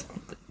it's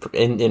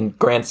in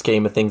grand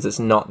scheme of things, it's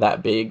not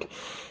that big,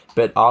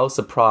 but I was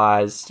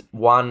surprised,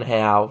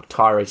 how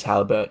Tyrese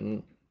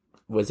Halliburton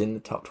was in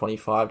the top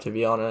 25, to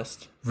be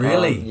honest.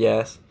 Really?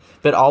 Yes.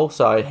 But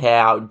also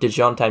how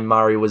DeJounte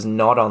Murray was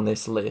not on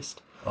this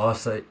list. Oh,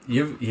 so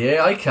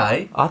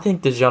okay. I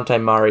think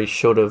DeJounte Murray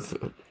should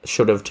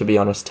have, to be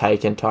honest,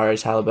 taken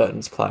Tyrese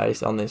Halliburton's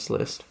place on this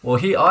list. Well,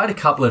 I had a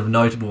couple of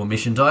notable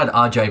omissions. I had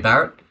RJ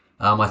Barrett.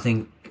 I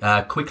think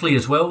quickly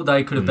as well.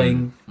 They could have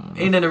been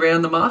in and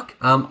around the mark.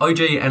 OG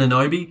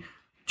Anunoby,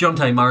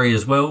 DeJounte Murray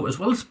as well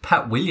as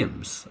Pat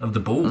Williams of the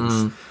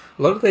Bulls.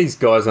 A lot of these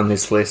guys on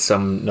this list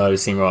I'm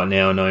noticing right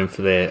now are known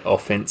for their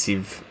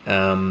offensive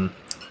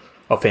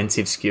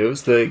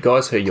skills. The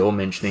guys who you're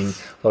mentioning,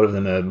 a lot of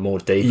them are more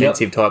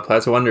defensive type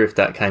players. I wonder if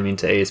that came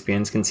into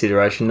ESPN's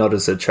consideration, not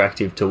as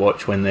attractive to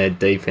watch when they're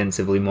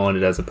defensively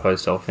minded as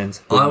opposed to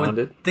offensively minded.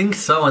 I would think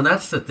so, and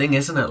that's the thing,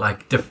 isn't it?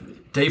 Like,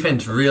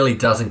 defense really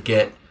doesn't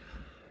get,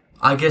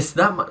 I guess,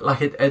 that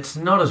like it's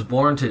not as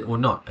warranted, or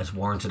not as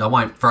warranted, I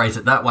won't phrase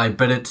it that way,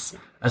 but it's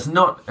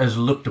not as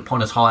looked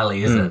upon as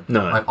highly, is it?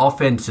 No. Like,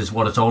 offense is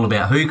what it's all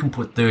about. Who can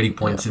put 30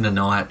 points in a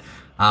night?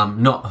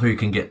 Not who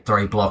can get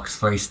 3 blocks,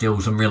 3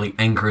 steals, and really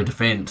anchor a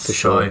defence. For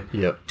sure. So,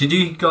 yep. Did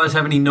you guys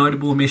have any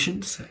notable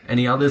omissions?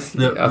 Any others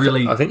that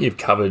really? I think you've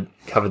covered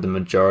the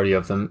majority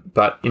of them.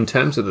 But in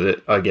terms of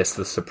the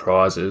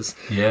surprises,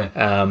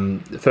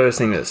 the first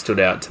thing that stood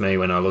out to me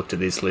when I looked at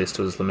this list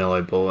was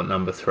LaMelo Ball at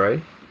number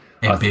 3.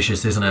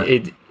 Ambitious, isn't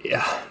it?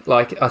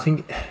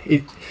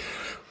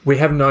 We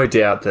have no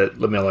doubt that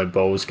LaMelo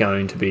Ball is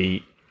going to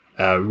be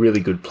a really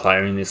good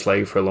player in this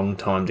league for a long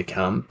time to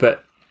come,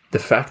 but the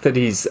fact that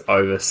he's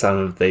over some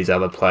of these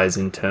other players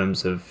in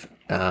terms of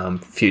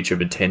future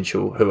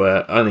potential, who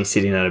are only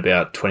sitting at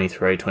about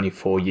 23,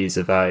 24 years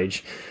of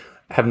age,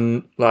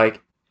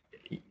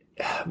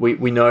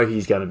 we know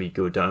he's going to be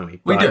good, don't we?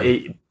 We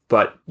do.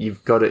 But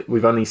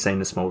we've only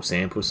seen a small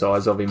sample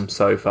size of him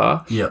so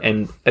far. Yep.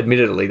 And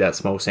admittedly, that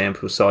small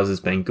sample size has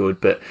been good,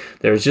 but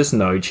there is just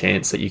no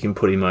chance that you can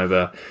put him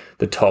over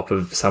the top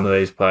of some of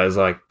these players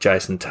like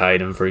Jason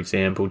Tatum, for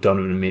example,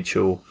 Donovan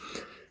Mitchell,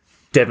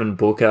 Devin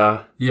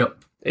Booker,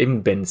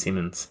 even Ben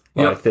Simmons.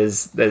 Like,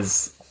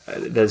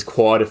 there's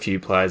quite a few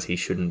players he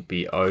shouldn't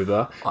be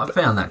over. I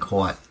found that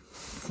quite.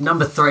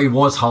 Number 3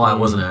 was high,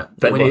 wasn't it?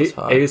 But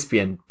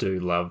ESPN do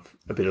love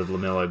a bit of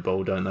LaMelo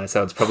Ball, don't they?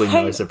 So it's probably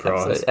no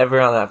surprise.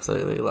 Everyone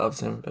absolutely loves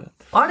him. But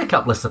I had a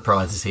couple of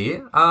surprises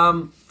here.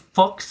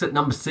 Fox at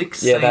number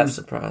 6 that seems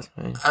surprised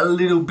me. a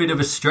little bit of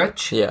a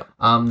stretch. Yeah.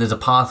 There's a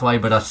pathway,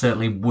 but I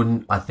certainly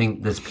wouldn't. I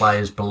think there's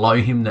players below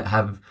him that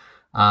have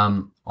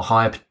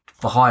higher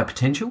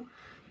potential.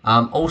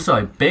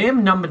 Also,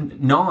 Bam number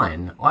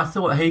 9. I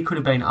thought he could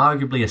have been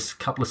arguably a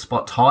couple of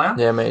spots higher.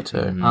 Yeah, me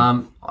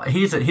too.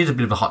 Here's a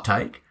bit of a hot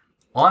take.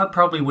 I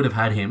probably would have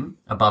had him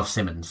above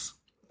Simmons.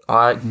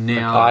 I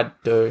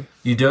do.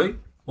 You do?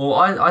 Well,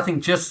 I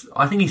think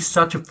he's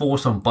such a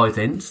force on both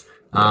ends.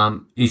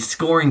 His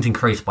scoring's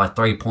increased by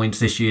 3 points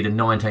this year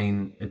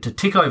to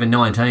tick over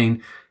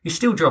 19. He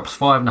still drops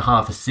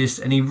 5.5 assists,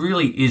 and he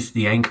really is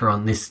the anchor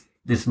on this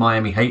this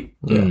Miami Heat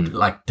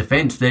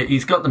defense.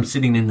 He's got them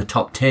sitting in the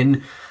top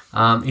 10.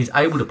 He's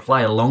able to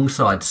play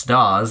alongside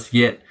stars,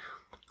 yet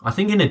I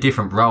think in a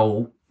different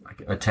role,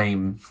 like a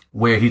team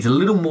where he's a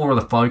little more of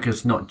the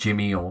focus, not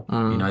Jimmy or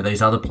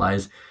these other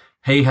players.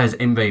 He has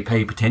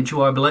MVP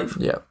potential, I believe.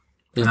 Yeah.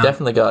 He's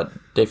definitely got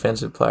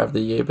Defensive Player of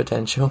the Year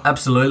potential.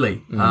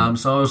 Absolutely.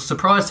 So I was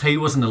surprised he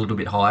wasn't a little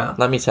bit higher.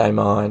 Let me say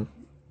mine,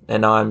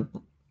 and I'm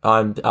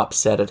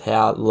upset at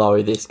how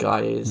low this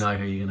guy is. Know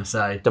who you're going to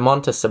say.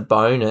 Domantas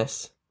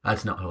Sabonis.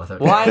 That's not who I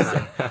thought.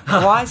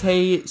 Why is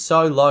he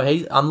so low?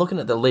 I'm looking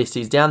at the list.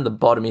 He's down the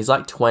bottom. He's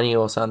like 20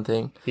 or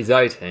something. He's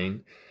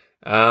 18.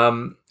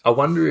 I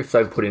wonder if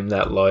they've put him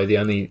that low. The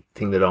only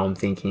thing that I'm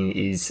thinking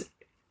is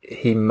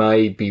he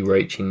may be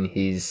reaching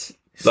his...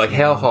 Like,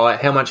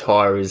 how much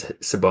higher is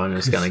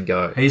Sabonis going to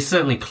go? He's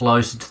certainly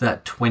closer to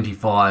that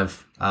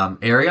 25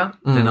 area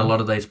than a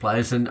lot of these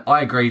players. And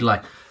I agree,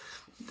 like...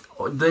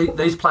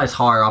 These players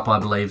higher up, I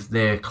believe,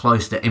 they're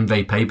close to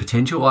MVP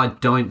potential. I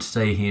don't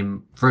see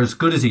him, for as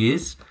good as he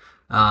is...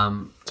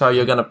 so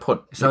you're going to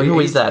put... So who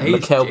is that?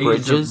 Mikal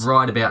Bridges? He's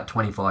right about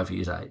 25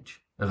 years of age.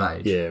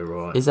 Yeah,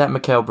 right. Is that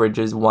Mikal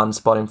Bridges one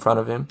spot in front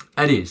of him?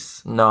 It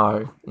is.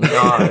 No.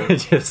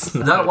 Just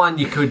no. That one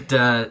you could...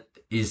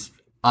 is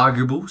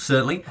arguable,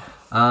 certainly.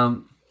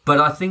 But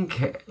I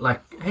think,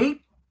 like,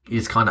 he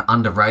is kind of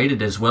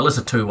underrated as well as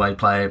a two-way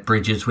player,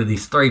 Bridges, with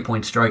his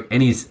three-point stroke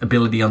and his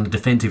ability on the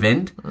defensive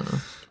end.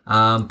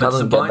 But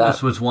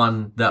Sabonis was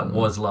one that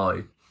was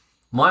low.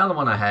 My other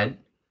one I had,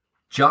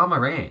 Ja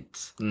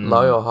Morant.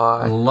 Low or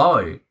high?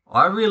 Low.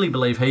 I really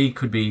believe he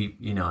could be,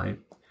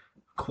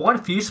 quite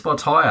a few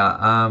spots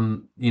higher.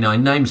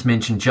 Names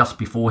mentioned just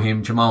before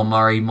him, Jamal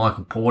Murray,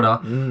 Michael Porter.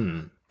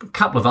 A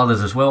couple of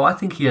others as well. I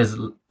think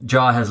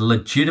Ja has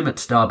legitimate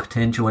star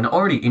potential and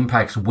already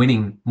impacts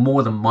winning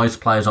more than most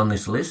players on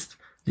this list.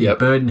 The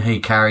burden he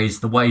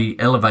carries, the way he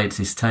elevates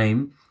his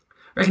team.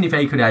 I reckon if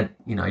he could add,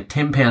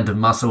 10 pounds of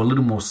muscle, a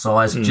little more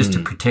size just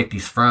to protect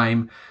his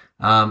frame,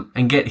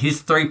 and get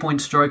his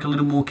three-point stroke a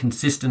little more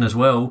consistent as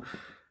well,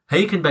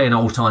 he can be an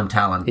all-time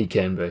talent. He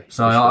can be.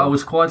 So I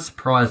was quite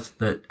surprised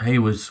that he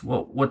was,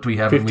 what do we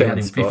have? We had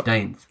him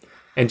 15th.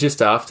 And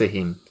just after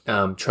him,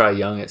 Trae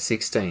Young at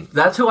 16th.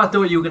 That's who I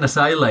thought you were going to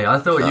say, Lee. I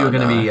thought you were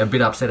going to be a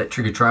bit upset at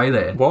Trigger Trae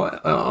there. Why?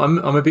 I'm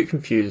a bit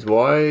confused.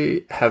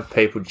 Why have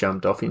people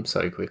jumped off him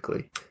so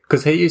quickly?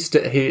 Because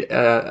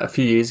a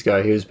few years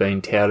ago, he was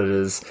being touted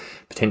as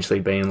potentially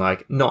being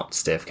like, not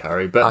Steph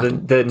Curry,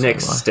 but the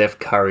next Steph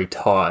Curry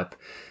type.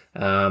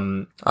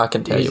 I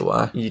can tell you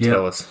why. You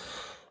tell us.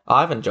 I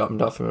haven't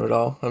jumped off him at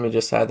all. Let me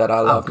just say that I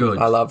love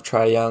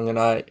Trae Young,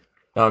 and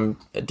I'm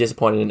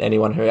disappointed in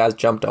anyone who has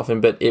jumped off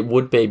him, but it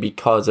would be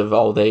because of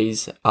all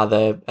these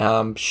other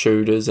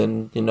shooters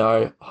and,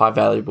 high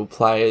valuable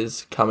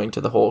players coming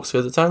to the Hawks,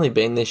 because it's only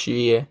been this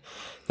year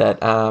that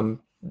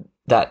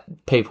that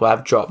people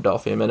have dropped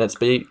off him, and it's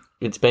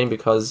been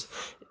because,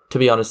 to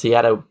be honest, he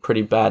had a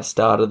pretty bad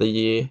start of the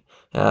year,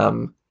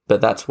 but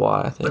that's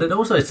why I think. But it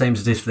also seems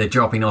as if they're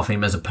dropping off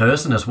him as a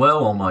person as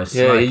well, almost.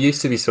 Yeah, he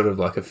used to be sort of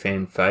like a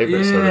fan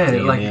favourite sort of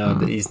thing. Now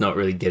that he's not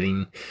really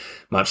getting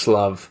much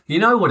love. You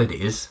know what it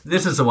is?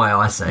 This is the way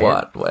I see it.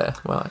 What? Where?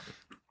 What?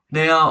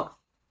 Now,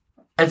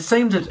 it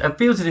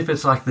feels as if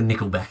it's like the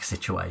Nickelback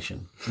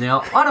situation.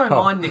 Now, I don't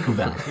mind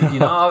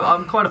Nickelback.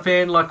 I'm quite a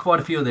fan, like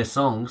quite a few of their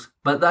songs,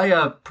 but they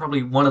are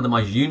probably one of the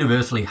most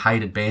universally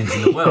hated bands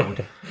in the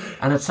world.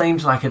 And it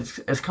seems like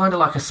it's kind of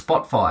like a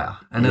spot fire.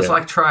 And it's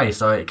like Trae,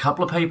 so a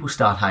couple of people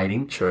start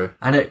hating. True.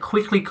 And it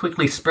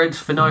quickly spreads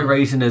for no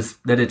reason as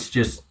that it's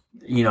just,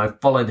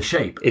 follow the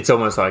sheep. It's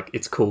almost like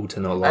it's cool to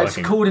not like him.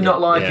 It's cool to not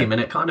like him,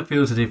 and it kind of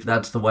feels as if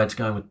that's the way it's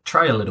going with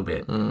Trae a little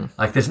bit.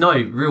 Like, there's no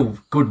real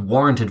good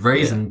warranted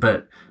reason,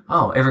 but,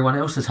 everyone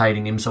else is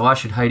hating him, so I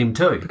should hate him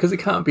too. Because it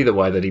can't be the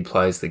way that he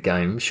plays the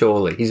game,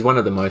 surely. He's one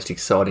of the most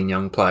exciting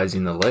young players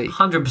in the league.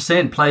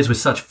 100%. Plays with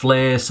such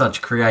flair,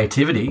 such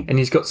creativity. And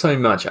he's got so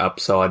much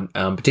upside,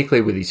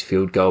 particularly with his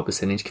field goal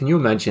percentage. Can you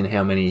imagine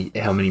how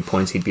many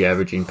points he'd be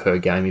averaging per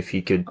game if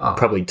he could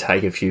probably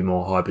take a few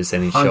more high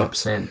percentage 100%.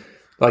 shots?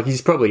 Like,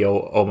 he's probably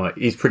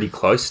he's pretty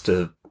close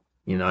to,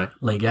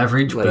 league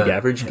average. But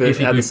if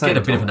he could get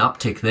a bit of an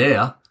uptick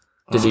there.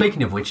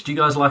 Speaking of which, do you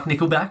guys like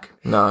Nickelback?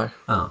 No.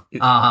 Oh.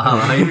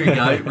 Here we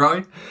go.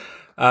 Ro?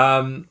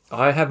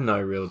 I have no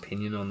real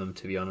opinion on them,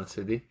 to be honest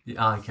with you.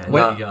 Okay,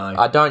 there you go.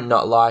 I don't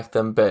not like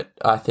them, but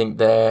I think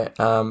they're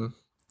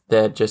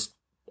just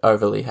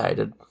overly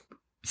hated.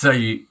 So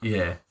you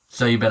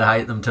better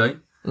hate them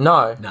too?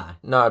 No,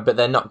 but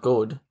they're not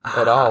good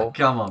at all.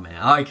 Come on,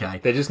 man.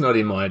 Okay. They're just not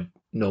in my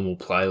normal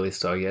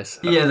playlist, I guess.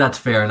 Yeah, that's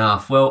fair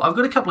enough. Well, I've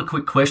got a couple of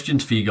quick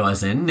questions for you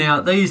guys then. Now,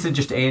 these are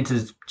just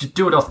answers. Just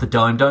do it off the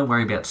dome. Don't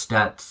worry about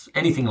stats,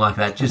 anything like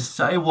that. Just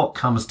say what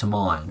comes to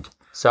mind.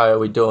 So are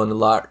we doing the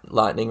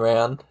lightning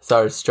round?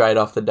 So straight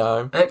off the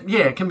dome?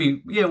 Yeah, it can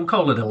be. Yeah, we'll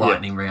call it a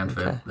lightning round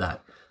for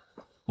that.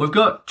 We've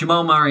got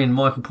Jamal Murray and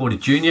Michael Porter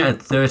Jr. at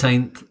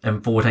 13th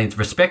and 14th,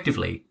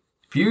 respectively.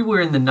 If you were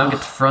in the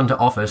Nuggets front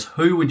office,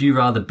 who would you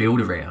rather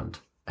build around?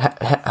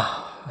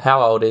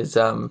 How old is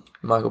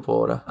Michael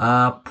Porter?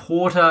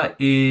 Porter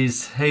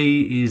is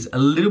a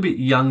little bit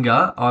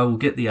younger. I will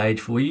get the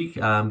age for you.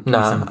 Give me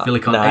some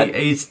Philicon.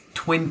 He's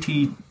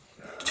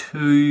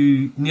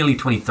 22, nearly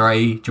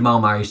 23.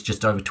 Jamal Murray's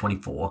just over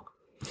 24.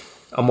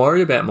 I'm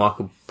worried about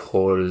Michael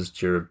Porter's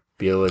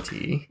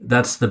durability.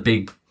 That's the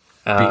big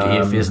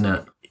if, isn't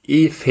it?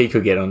 If he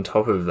could get on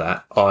top of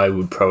that, I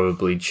would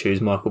probably choose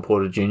Michael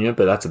Porter Jr.,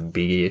 but that's a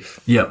big if.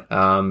 Yep.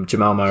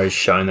 Jamal Murray's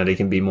shown that he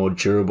can be more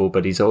durable,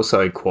 but he's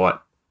also quite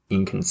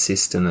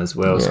inconsistent as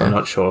well, so I'm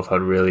not sure if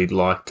I'd really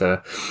like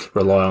to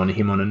rely on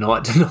him on a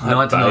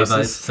night-to-night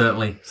basis.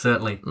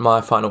 Certainly.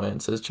 My final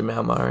answer is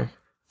Jamal Murray.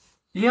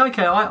 Yeah,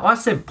 okay, I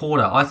said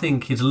Porter. I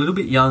think he's a little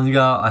bit younger.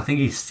 I think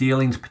his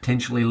ceiling's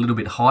potentially a little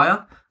bit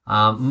higher.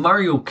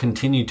 Murray will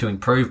continue to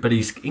improve, but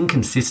his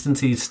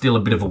inconsistency is still a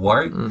bit of a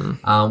worry.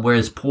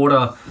 Whereas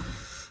Porter,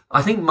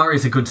 I think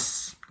Murray's a good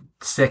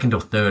second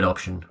or third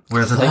option.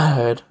 Whereas I think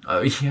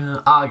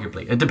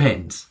arguably, it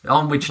depends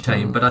on which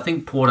team. But I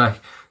think Porter,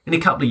 in a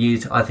couple of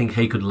years, I think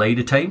he could lead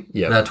a team.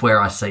 Yep. That's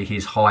where I see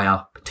his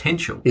higher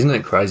potential. Isn't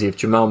it crazy? If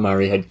Jamal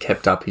Murray had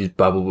kept up his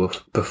bubble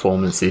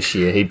performance this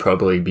year, he'd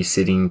probably be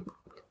sitting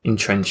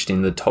entrenched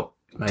in the top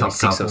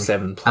 6 or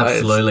 7 players.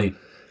 Absolutely.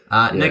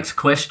 Next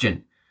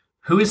question.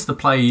 Who is the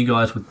player you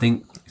guys would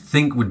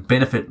think would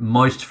benefit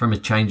most from a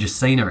change of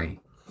scenery?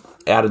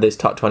 Out of this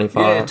top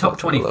 25? Yeah, top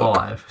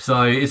 25.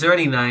 So is there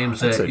any names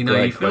that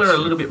you feel are a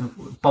little bit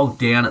bogged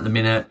down at the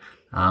minute,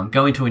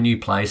 going to a new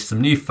place, some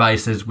new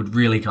faces would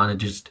really kind of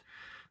just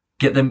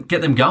get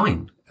them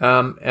going?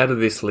 Out of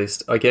this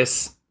list, I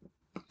guess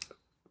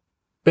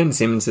Ben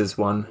Simmons is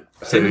one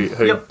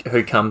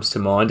who comes to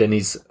mind, and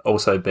he's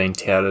also being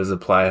touted as a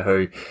player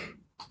who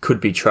could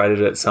be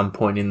traded at some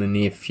point in the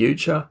near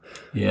future.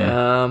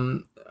 Yeah.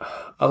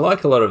 I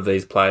like a lot of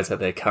these players at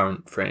their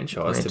current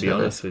franchise, to be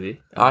honest with you.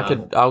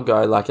 I'll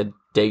go like a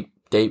deep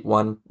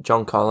one,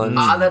 John Collins.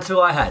 That's who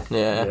I had.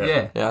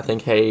 Yeah. I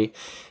think he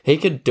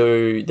could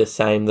do the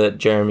same that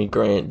Jeremy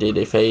Grant did.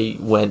 If he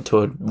went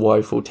to a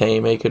woeful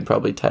team, he could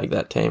probably take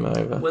that team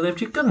over. Well, they've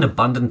just got an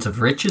abundance of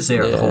riches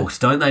there at the Hawks,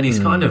 don't they? And he's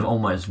kind of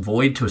almost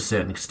void to a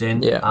certain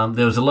extent. Yeah.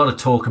 There was a lot of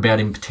talk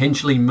about him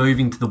potentially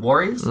moving to the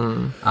Warriors.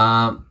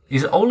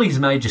 All his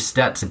major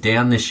stats are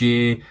down this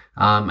year,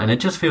 and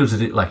it just feels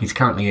like he's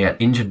currently out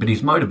injured, but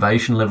his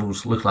motivation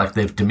levels look like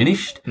they've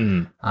diminished.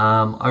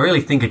 I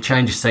really think a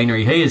change of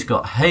scenery, he has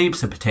got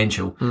heaps of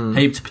potential,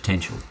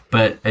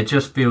 but it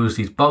just feels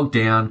he's bogged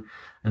down,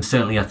 and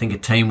certainly I think a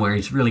team where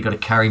he's really got to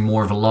carry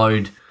more of a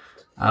load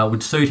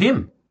would suit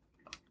him.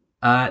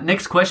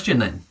 Next question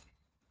then.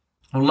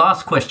 Well,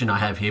 last question I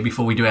have here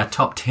before we do our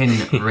top 10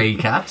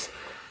 recaps.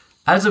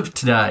 As of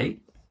today,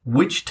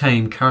 which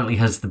team currently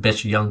has the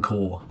best young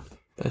core?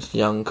 Best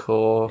young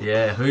core.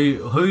 Yeah,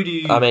 who do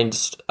you... I mean,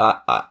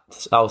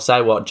 I'll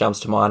say what jumps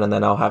to mind and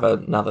then I'll have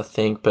another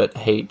think, but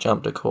Heat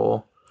jumped to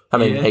core.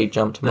 Heat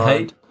jumped to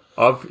mind.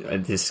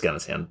 This is going to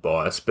sound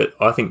biased, but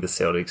I think the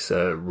Celtics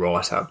are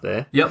right up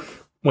there. Yep.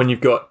 When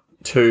your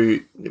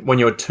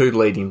two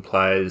leading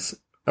players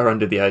are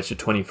under the age of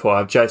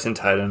 25, Jason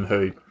Tatum,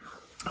 who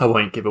I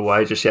won't give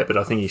away just yet, but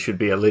I think he should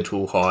be a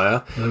little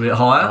higher. A little bit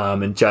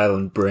higher? And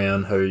Jaylen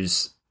Brown,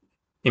 who's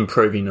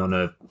improving on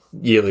a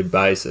yearly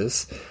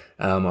basis.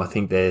 I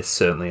think they're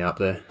certainly up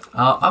there.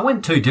 I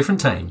went two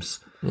different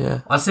teams.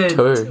 Yeah. I said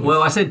two.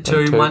 Well, I said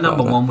two. My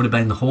number one would have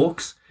been the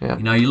Hawks. Yeah.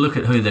 You look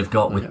at who they've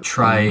got with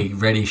Trey,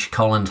 Reddish,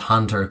 Collins,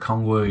 Hunter,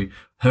 Kongwu,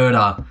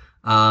 Herter.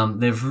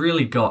 They've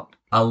really got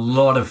a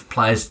lot of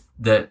players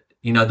that,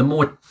 the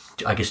more,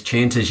 I guess,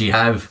 chances you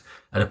have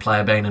at a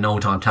player being an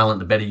all-time talent,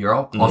 the better you're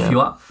off you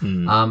are.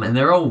 And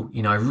they're all,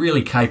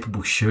 really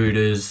capable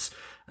shooters,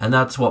 and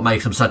that's what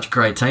makes them such a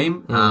great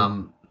team.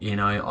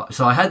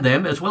 So I had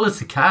them as well as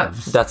the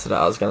Cavs. That's what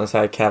I was going to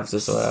say, Cavs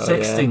as well.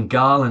 Sexton,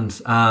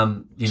 Garland,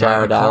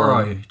 Jared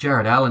Allen.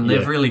 Jared Allen.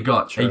 They've really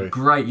got a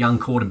great young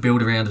core to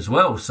build around as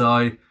well.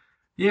 So,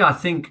 I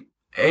think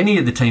any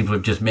of the teams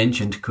we've just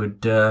mentioned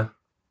could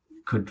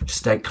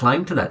stake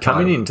claim to that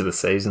title. Coming into the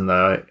season,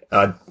 though,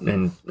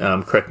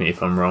 correct me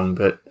if I'm wrong,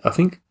 but I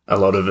think a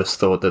lot of us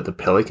thought that the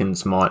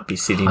Pelicans might be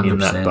sitting 100%. In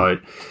that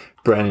boat.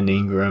 Brandon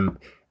Ingram,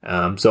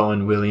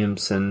 Zion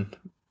Williamson,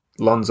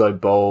 Lonzo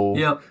Ball.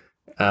 Yep.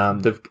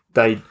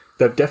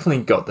 They've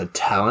definitely got the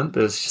talent,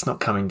 but it's just not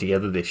coming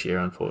together this year,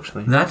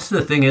 unfortunately. That's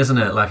the thing, isn't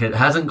it? Like, it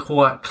hasn't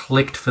quite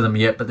clicked for them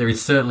yet, but there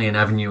is certainly an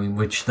avenue in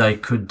which they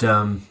could,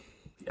 I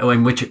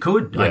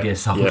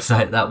guess I would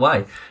say it that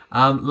way.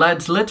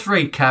 Lads, let's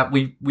recap.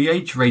 We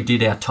each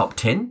redid our top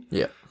 10.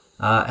 Yeah.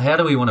 How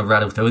do we want to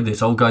rattle through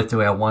this? I'll go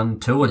through our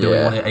 1, 2, or do we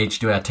want to each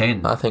do our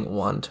 10? I think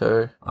 1,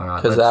 2. All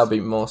right. Because that'll be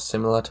more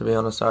similar, to be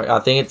honest. I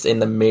think it's in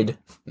the mid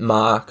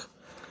mark.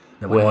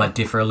 That we might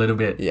differ a little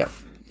bit. Yeah.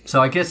 So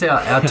I guess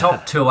our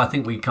top 2, I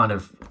think we kind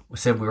of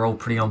said we were all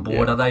pretty on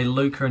board. Are they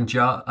Luka and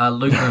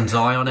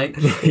Zion each?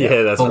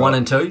 Yeah, that's for right. 1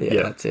 and 2?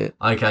 Yeah, that's it.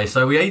 Okay,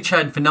 so we each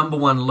had for number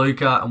 1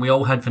 Luka, and we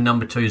all had for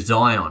number 2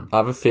 Zion. I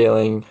have a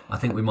feeling. I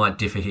think we might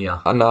differ here.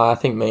 No, I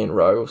think me and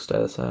Ro will stay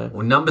the same.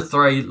 Well, number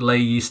 3, Lee,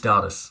 you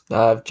start us.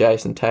 I have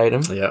Jason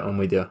Tatum. Yeah, I'm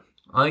with you.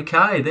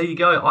 Okay, there you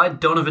go. I had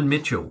Donovan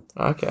Mitchell.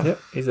 Okay.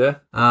 Yep, he's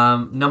there.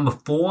 Number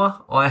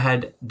 4, I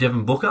had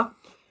Devin Booker.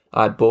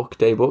 I had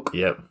D-Book.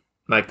 Yep,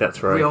 make that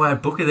 3. We all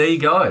had Booker. There you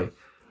go.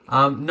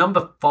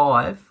 Number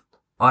 5,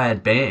 I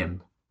had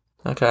Bam.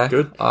 Okay.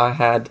 Good. I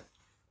had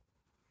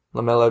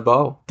LaMelo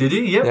Ball. Did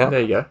he? Yep. Yeah.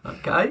 There you go.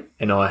 Okay.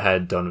 And I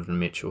had Donovan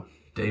Mitchell.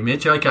 D.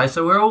 Mitch. Okay,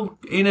 so we're all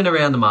in and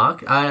around the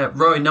mark.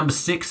 Roy, number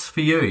 6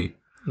 for you.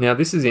 Now,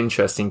 this is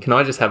interesting. Can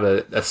I just have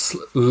a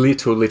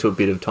little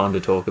bit of time to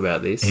talk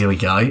about this? Here we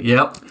go.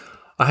 Yep.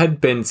 I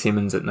had Ben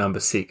Simmons at number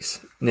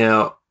 6.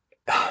 Now,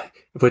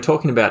 if we're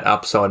talking about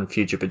upside and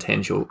future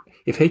potential,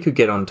 if he could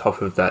get on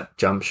top of that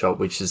jump shot,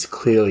 which is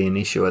clearly an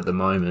issue at the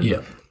moment,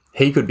 Yep.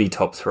 he could be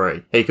top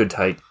 3. He could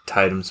take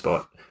Tatum's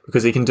spot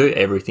because he can do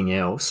everything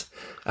else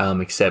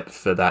except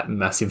for that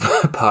massive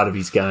part of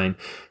his game.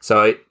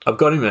 So I've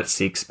got him at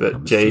 6, but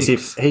Number geez,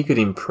 6. if he could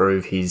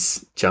improve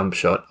his jump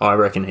shot, I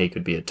reckon he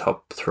could be a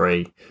top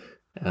 3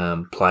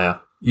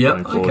 player. Yep.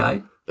 going forward.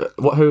 Okay.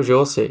 Who was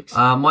your 6?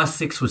 My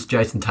 6 was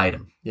Jason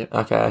Tatum.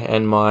 Okay,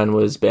 and mine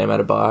was Bam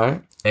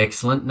Adebayo.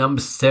 Excellent.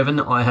 Number 7,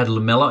 I had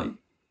LaMelo.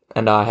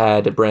 And I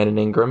had Brandon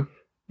Ingram.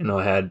 And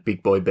I had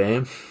Big Boy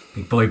Bam.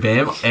 Big boy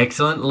Bam.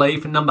 Excellent. Lee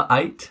for number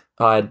 8.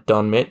 I had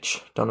Donovan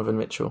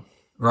Mitchell.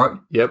 Right.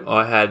 Yep,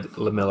 I had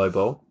LaMelo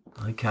Ball.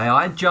 Okay,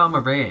 I had Ja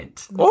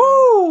Morant.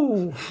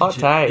 Ooh, hot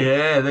take.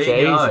 Yeah,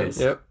 there you Jesus.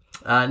 go.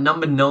 Yep.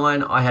 Number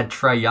 9, I had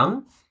Trey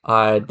Young.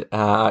 I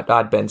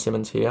had Ben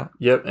Simmons here.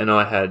 Yep, and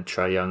I had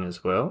Trae Young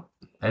as well.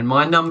 And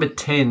my number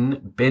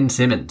 10, Ben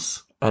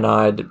Simmons. And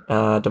I had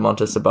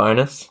DeMontis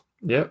Sabonis.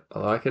 Yep, I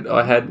like it.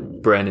 I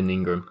had Brandon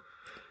Ingram.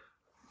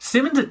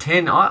 Simmons at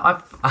 10,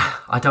 I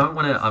don't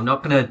want to, I'm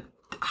not going to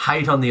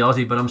hate on the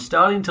Aussie, but I'm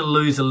starting to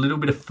lose a little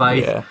bit of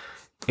faith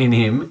in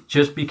him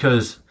just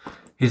because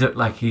he's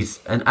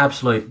an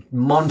absolute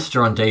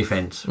monster on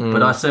defense.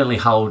 But I certainly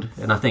hold,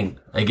 and I think,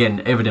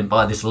 again, evident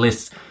by this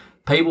list,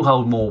 people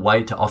hold more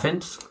weight to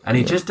offense, and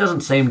he just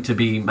doesn't seem to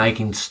be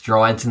making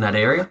strides in that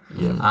area.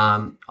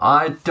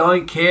 I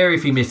don't care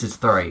if he misses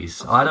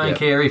threes. I don't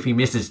care if he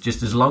misses,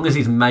 just as long as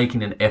he's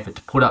making an effort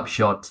to put up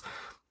shots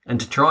and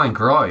to try and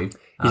grow.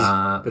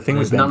 The thing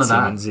with Ben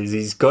Simmons is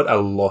he's got a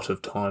lot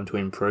of time to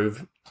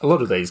improve. A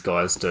lot of these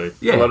guys do.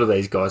 Yeah. A lot of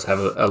these guys have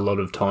a lot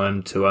of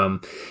time to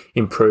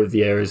improve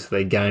the areas of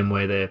their game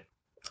where they're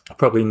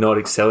probably not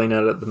excelling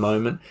at the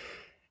moment.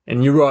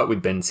 And you're right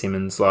with Ben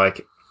Simmons.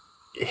 Like,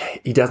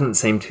 he doesn't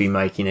seem to be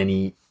making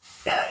any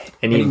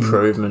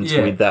improvements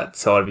with that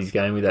side of his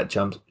game, with that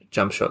jump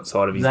shot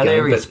side of his game. That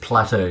area's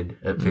plateaued,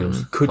 it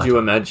feels. Could you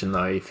imagine,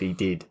 though, if he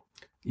did?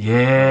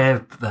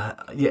 Yeah,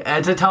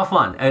 it's a tough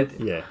one.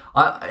 Yeah.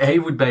 He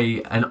would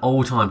be an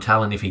all-time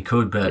talent if he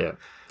could, but Yeah.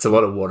 It's a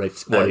lot of what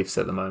ifs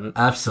at the moment.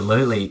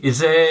 absolutely. Is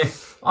there?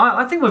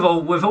 I think we've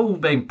all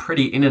been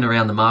pretty in and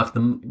around the mark.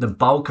 The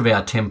bulk of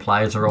our 10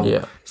 players are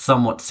all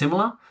somewhat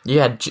similar.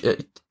 Yeah,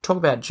 talk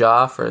about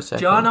Ja for a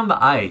second. Ja number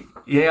 8.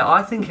 Yeah,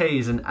 I think he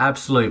is an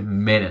absolute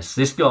menace.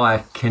 This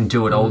guy can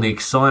do it all. The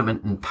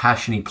excitement and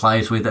passion he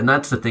plays with, and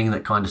that's the thing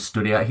that kind of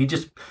stood out. He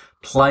just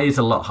plays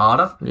a lot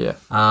harder. Yeah.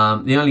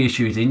 The only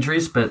issue is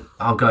injuries, but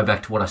I'll go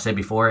back to what I said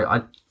before.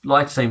 I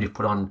like to see him to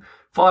put on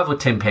 5 or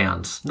 10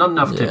 pounds. Not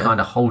enough to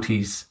kind of halt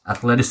his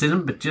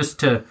athleticism, but just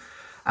to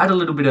add a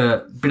little bit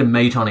of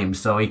meat on him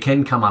so he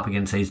can come up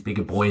against these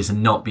bigger boys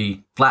and not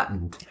be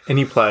flattened.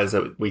 Any players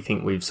that we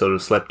think we've sort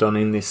of slept on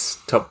in this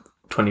top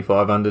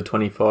 25, under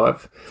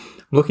 25,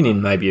 looking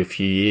in maybe a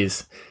few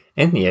years,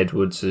 Anthony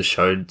Edwards has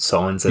showed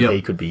signs that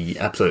he could be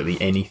absolutely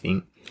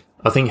anything.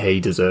 I think he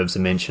deserves a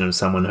mention of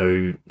someone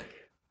who,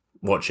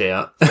 watch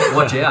out.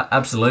 Watch out,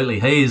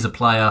 absolutely. He is a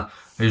player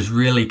who's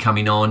really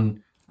coming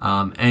on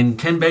and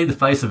can be the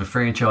face of a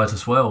franchise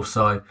as well.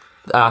 So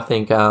I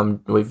think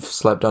we've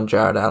slept on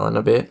Jared Allen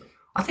a bit.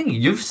 I think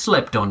you've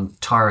slept on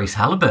Tyrese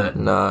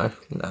Halliburton. No.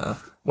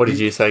 What did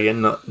you say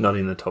again? Not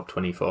in the top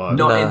 25.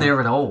 Not in there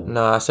at all.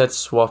 No, I said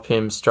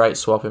straight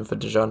swap him for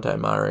DeJounte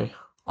Murray.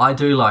 I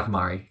do like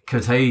Murray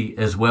because he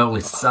as well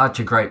is such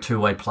a great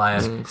two-way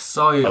player.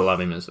 So I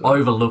love him as well.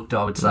 overlooked,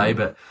 I would say,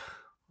 but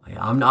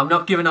I'm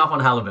not giving up on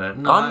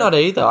Halliburton. I'm not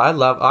either.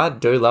 I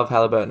do love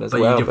Halliburton as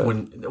But well. you just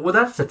wouldn't. Well,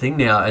 that's the thing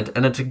now,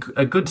 and it's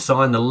a good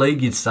sign. The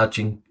league is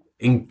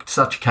in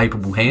such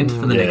capable hands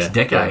for the next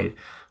decade.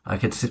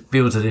 Like it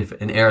feels as if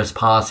an era's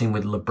passing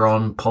with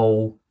LeBron,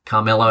 Paul,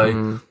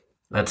 Carmelo.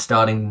 That's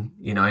starting,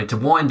 to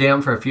wind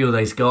down for a few of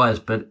these guys.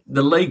 But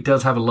the league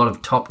does have a lot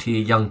of top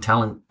tier young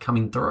talent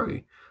coming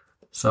through.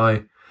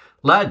 So,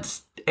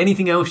 lads,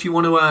 anything else you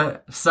want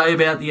to say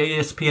about the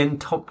ESPN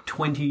top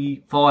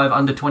 25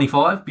 under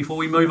 25 before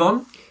we move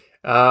on?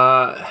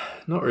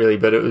 Not really,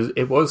 but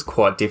it was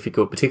quite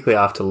difficult, particularly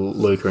after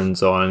Luka and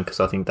Zion, because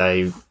I think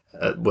they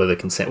were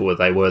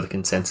the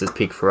consensus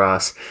pick for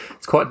us.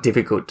 It's quite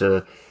difficult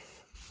to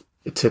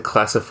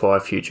classify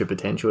future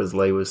potential, as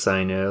Lee was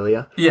saying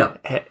earlier. Yeah,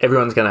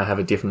 everyone's going to have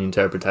a different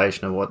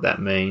interpretation of what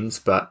that means,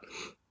 but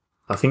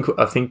I think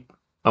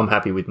I'm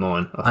happy with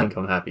mine. I think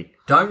I'm happy.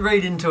 Don't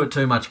read into it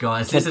too much,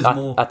 guys. This is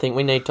more... I think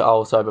we need to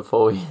also,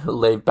 before we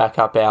leave, back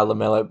up our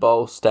LaMelo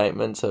Ball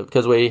statements,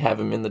 because we have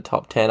him in the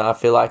top 10. I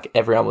feel like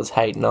everyone was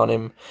hating on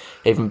him,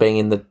 even being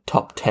in the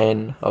top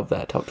 10 of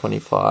that top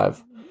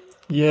 25.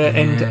 Yeah.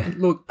 And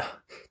look,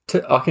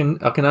 I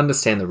can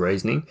understand the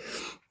reasoning,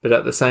 but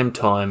at the same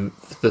time,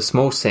 the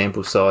small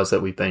sample size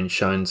that we've been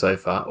shown so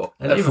far...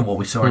 And even what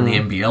we saw in the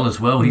NBL as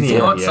well, he's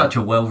got such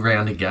a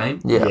well-rounded game.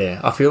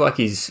 Yeah, I feel like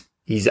he's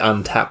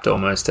untapped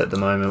almost at the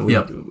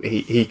moment.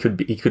 He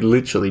could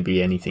literally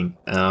be anything.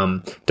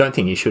 Don't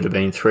think he should have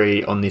been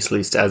 3 on this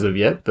list as of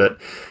yet, but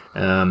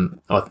I'm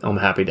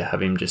happy to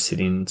have him just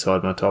sitting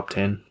inside my top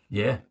 10.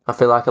 Yeah. I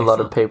feel like a lot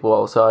of people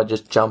also are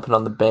just jumping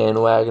on the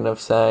bandwagon of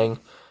saying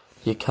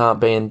you can't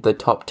be in the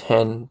top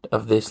 10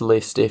 of this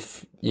list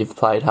if you've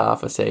played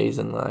half a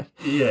season. Like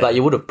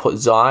you would have put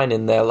Zion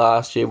in there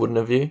last year, wouldn't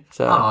have you?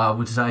 So I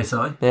would say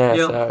so. Yeah,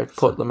 so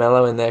put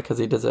LaMelo in there because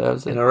he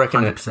deserves it. And I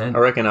reckon 100%. I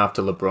reckon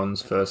after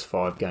LeBron's first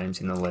 5 games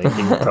in the league,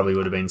 he probably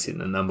would have been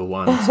sitting at number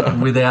 1. So.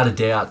 Without a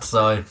doubt.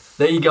 So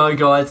there you go,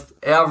 guys.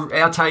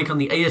 Our take on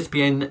the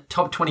ESPN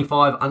top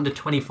 25 under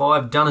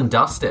 25 done and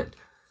dusted.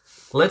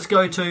 Let's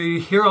go to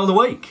Hero of the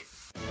Week.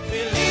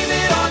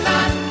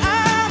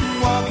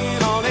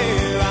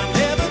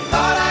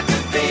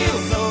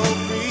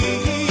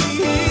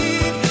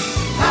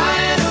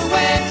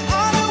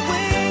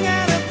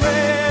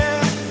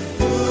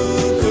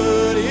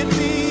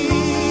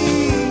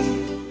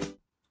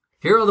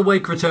 Hero of the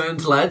Week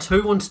returns, lads.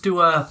 Who wants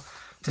to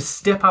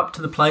step up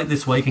to the plate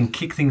this week and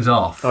kick things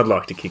off? I'd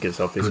like to kick us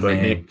off this Good week,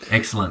 man. Nick.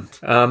 Excellent.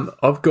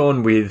 I've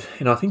gone with,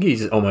 and I think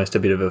he's almost a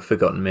bit of a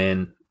forgotten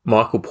man,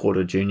 Michael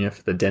Porter Jr.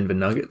 for the Denver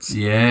Nuggets.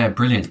 Yeah,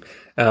 brilliant.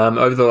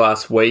 Over the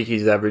last week,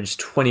 he's averaged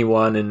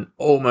 21 and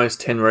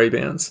almost 10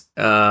 rebounds.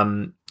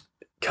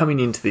 Coming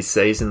into this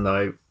season,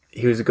 though,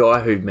 he was a guy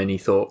who many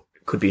thought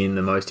could be in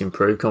the most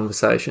improved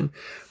conversation.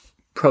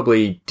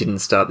 Probably didn't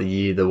start the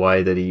year the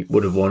way that he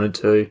would have wanted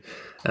to.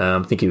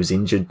 I think he was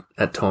injured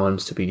at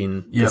times to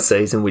begin the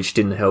season, which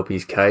didn't help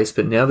his case.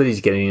 But now that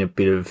he's getting a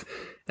bit of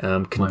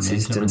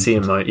consistency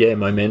and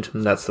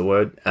momentum, that's the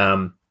word.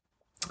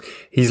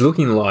 He's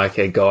looking like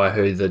a guy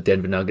who the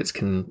Denver Nuggets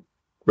can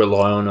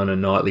rely on a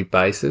nightly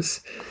basis.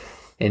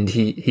 And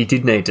he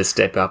did need to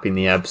step up in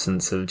the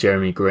absence of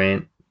Jeremy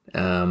Grant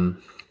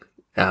when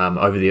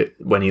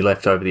he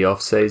left over the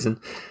off season.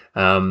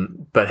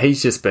 But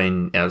he's just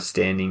been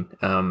outstanding.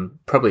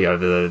 Probably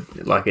over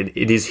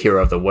it is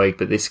Hero of the Week,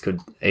 but this could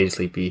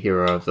easily be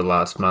Hero of the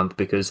last month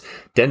because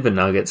Denver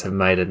Nuggets have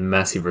made a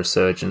massive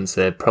resurgence.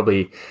 They're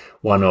probably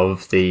one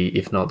of the,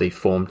 if not the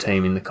form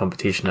team in the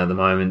competition at the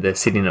moment. They're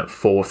sitting at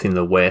 4th in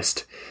the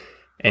West.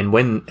 And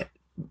when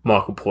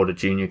Michael Porter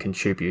Jr.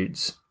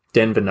 contributes,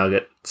 Denver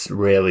Nuggets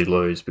rarely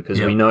lose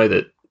because we know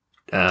that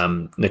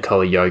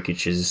Nikola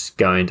Jokic is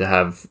going to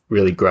have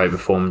really great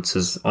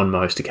performances on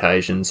most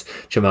occasions.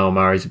 Jamal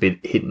Murray's a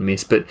bit hit and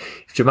miss, but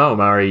if Jamal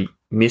Murray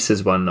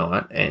misses one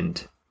night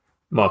and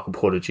Michael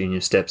Porter Jr.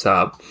 steps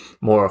up,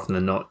 more often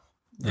than not,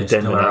 the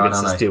Denver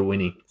Nuggets are still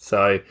winning.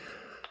 So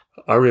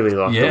I really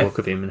like the look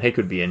of him, and he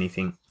could be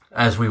anything.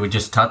 As we were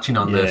just touching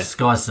on, the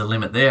sky's the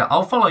limit there.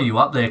 I'll follow you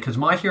up there because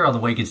my Hero of the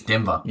Week is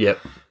Denver. Yep.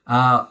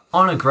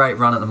 On a great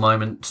run at the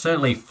moment,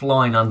 certainly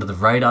flying under the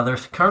radar. They're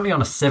currently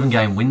on a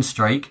 7-game win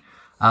streak.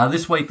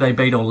 This week they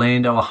beat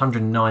Orlando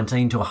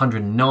 119 to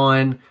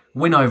 109,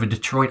 win over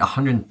Detroit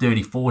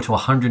 134 to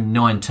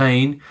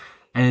 119,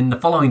 and the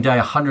following day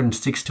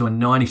 106 to a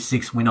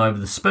 96 win over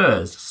the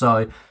Spurs.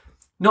 So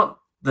not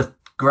the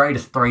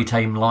greatest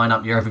 3-team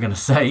lineup you're ever going to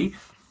see,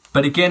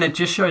 but again it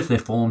just shows their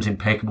form's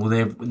impeccable.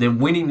 They're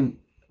winning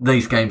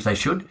these games they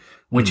should,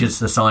 which is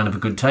the sign of a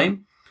good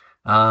team.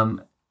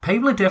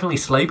 People are definitely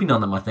sleeping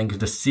on them, I think,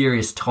 as a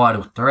serious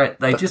title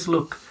threat. They just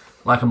look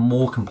like a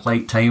more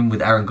complete team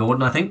with Aaron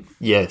Gordon, I think.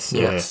 Yes,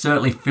 yeah.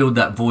 Certainly filled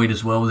that void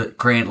as well that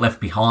Grant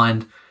left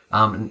behind.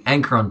 An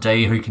anchor on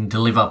D who can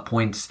deliver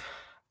points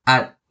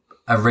at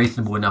a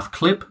reasonable enough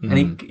clip.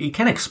 And he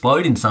can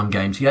explode in some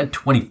games. He had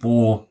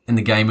 24 in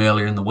the game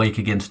earlier in the week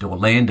against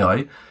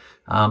Orlando.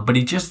 But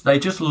they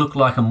just look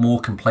like a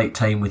more complete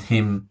team with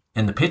him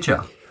in the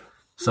picture.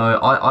 So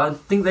I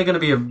think they're going to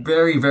be a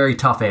very, very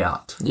tough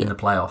out in the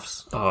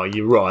playoffs. Oh,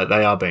 you're right.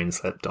 They are being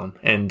slept on.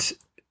 And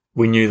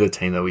we knew the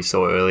team that we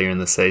saw earlier in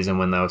the season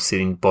when they were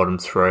sitting bottom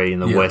 3 in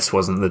the West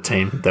wasn't the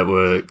team that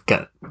were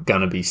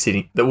going to be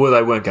sitting. They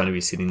weren't going to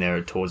be sitting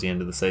there towards the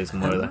end of the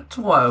season, were they? That's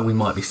why we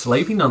might be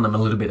sleeping on them a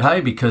little bit,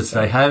 hey, because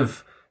they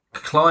have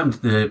climbed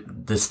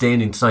the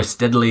standing so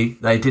steadily.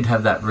 They did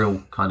have that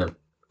real kind of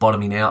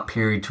bottoming out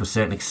period to a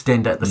certain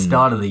extent at the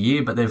start of the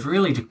year, but they've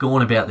really just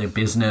gone about their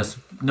business,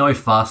 no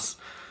fuss.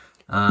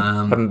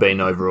 Haven't been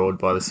overawed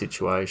by the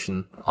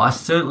situation. I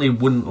certainly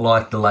wouldn't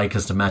like the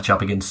Lakers to match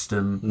up against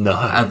them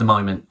at the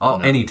moment.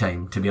 Any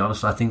team, to be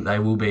honest. I think they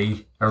will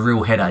be a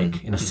real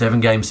headache in a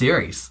 7-game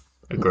series.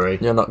 Agree.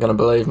 You're not going to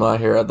believe my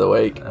Hero of the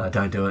Week.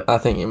 Don't do it. I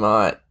think you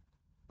might.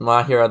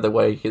 My Hero of the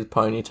Week is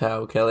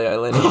Ponytail Kelly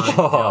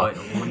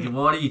Olynyk.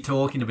 What are you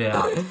talking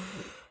about?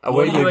 Are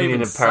What we are you living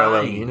in even a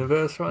parallel saying?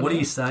 universe right What now? are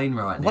you saying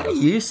right now? What are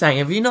you saying?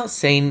 Have you not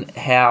seen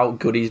how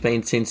good he's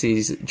been since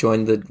he's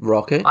joined the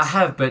Rockets? I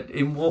have, but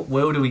in what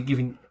world are we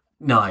giving...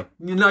 No,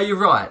 you're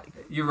right.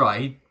 You're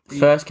right.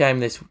 First game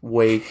this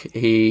week,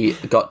 he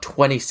got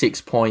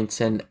 26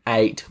 points and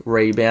 8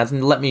 rebounds.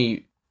 And let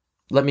me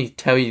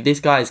tell you, this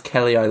guy is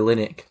Kelly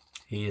Olynyk.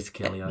 He is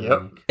Kelly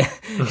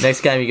Olynyk.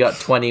 Next game, he got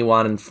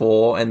 21 and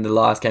 4, and the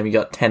last game, he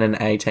got 10 and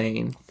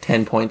 18.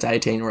 10 points,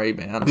 18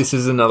 rebounds. This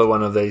is another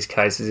one of these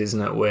cases,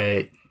 isn't it,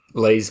 where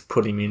Lee's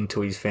put him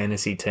into his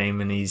fantasy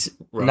team and he's...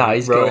 No,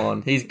 he's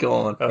gone. He's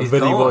gone. But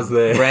gone. he was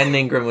there. Brandon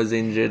Ingram was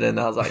injured, and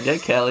I was like,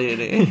 get Kelly in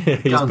here.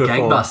 He's Going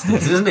performed.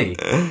 gangbusters, isn't he?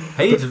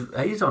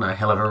 He's on a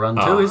hell of a run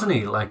too, isn't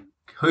he? Like,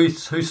 who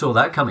saw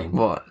that coming?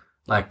 What?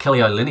 Like, Kelly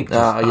Olynyk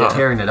just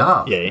tearing it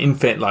up. Yeah, in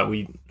fact, like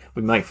we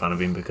make fun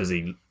of him because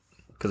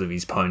of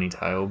his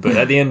ponytail, but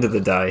at the end of the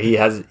day,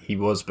 he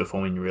was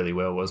performing really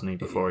well, wasn't he,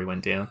 before he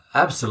went down?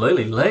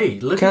 Absolutely. Lee,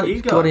 look at you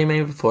What guys. do you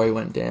mean before he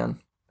went down?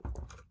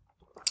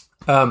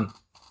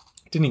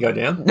 Didn't he go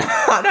down?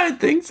 I don't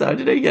think so.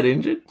 Did he get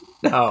injured?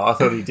 Oh, I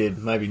thought he did.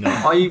 Maybe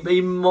not.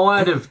 He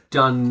might have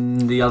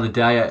done the other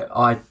day.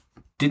 I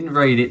didn't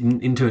read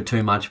into it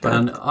too much,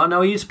 but I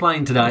know he is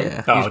playing today.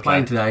 Yeah. He's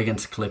playing today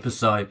against the Clippers,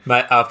 so...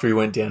 Mate, after he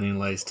went down in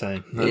Lee's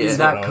team. That's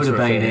that what I could was have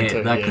been referring it.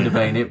 to, That yeah. could have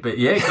been it. But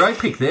yeah, great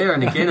pick there.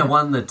 And again, a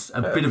one that's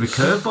a bit of a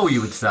curveball,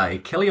 you would say.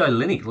 Kelly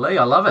Olynyk. Lee,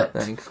 I love it.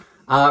 Thanks.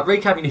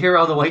 Recapping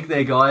hero of the week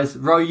there, guys.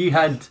 Ro, you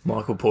had...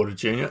 Michael Porter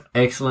Jr.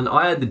 Excellent.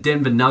 I had the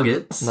Denver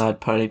Nuggets. No,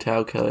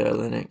 ponytail Kelly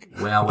Olynyk.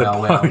 Wow.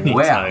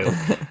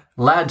 Ponytail.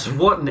 Lads,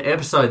 what an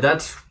episode.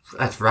 That's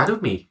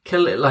rattled me.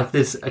 Like,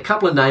 there's a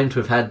couple of names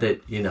we've had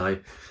that,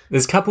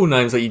 There's a couple of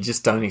names that you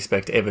just don't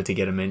expect ever to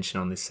get a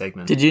mention on this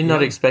segment. Did you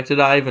not expect it?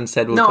 I even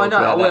said we'll talk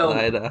about that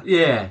later.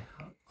 Yeah.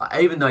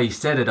 Even though you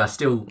said it, I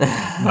still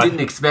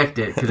didn't expect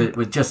it because it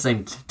would just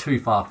seem too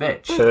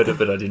far-fetched. Heard it,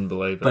 but I didn't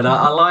believe it. But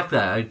I like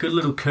that. A good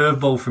little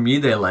curveball from you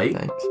there, Lee.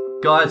 Thanks.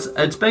 Guys,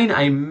 it's been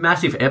a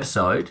massive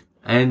episode,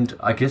 and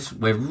I guess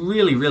we're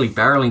really, really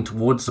barreling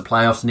towards the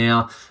playoffs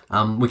now.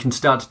 We can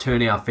start to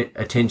turn our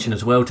attention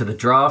as well to the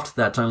draft.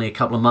 That's only a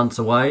couple of months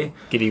away.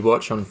 Giddey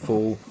Watch on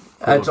full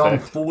It's on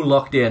effect. full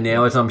lockdown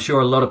now, as I'm sure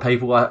a lot of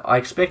people... I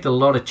expect a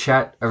lot of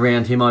chat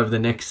around him over the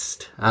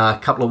next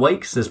couple of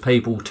weeks as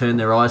people turn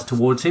their eyes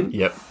towards him.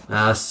 Yep.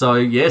 So,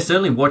 yeah,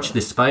 certainly watch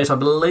this space. I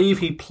believe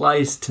he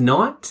plays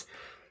tonight.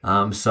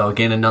 So,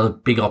 again, another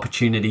big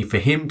opportunity for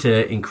him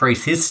to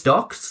increase his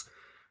stocks.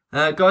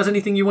 Guys,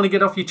 anything you want to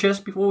get off your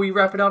chest before we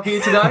wrap it up here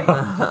today?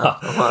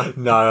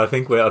 No, I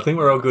think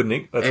we're all good,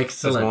 Nick.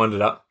 Excellent. Let's wind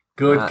it up.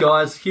 Good,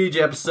 guys. Huge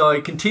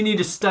episode. Continue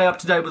to stay up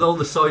to date with all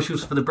the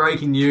socials for the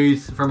breaking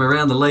news from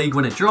around the league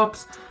when it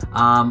drops.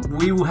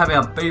 We will have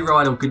our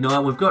B-Ride or Good Night.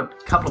 We've got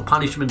a couple of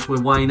punishments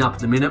we're weighing up at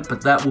the minute,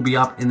 but that will be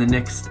up in the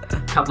next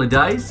couple of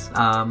days.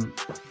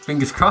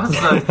 Fingers crossed.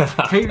 So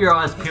keep your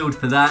eyes peeled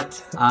for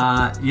that.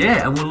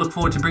 And we'll look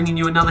forward to bringing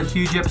you another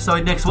huge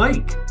episode next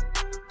week.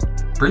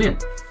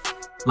 Brilliant.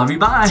 Love you.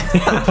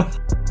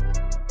 Bye.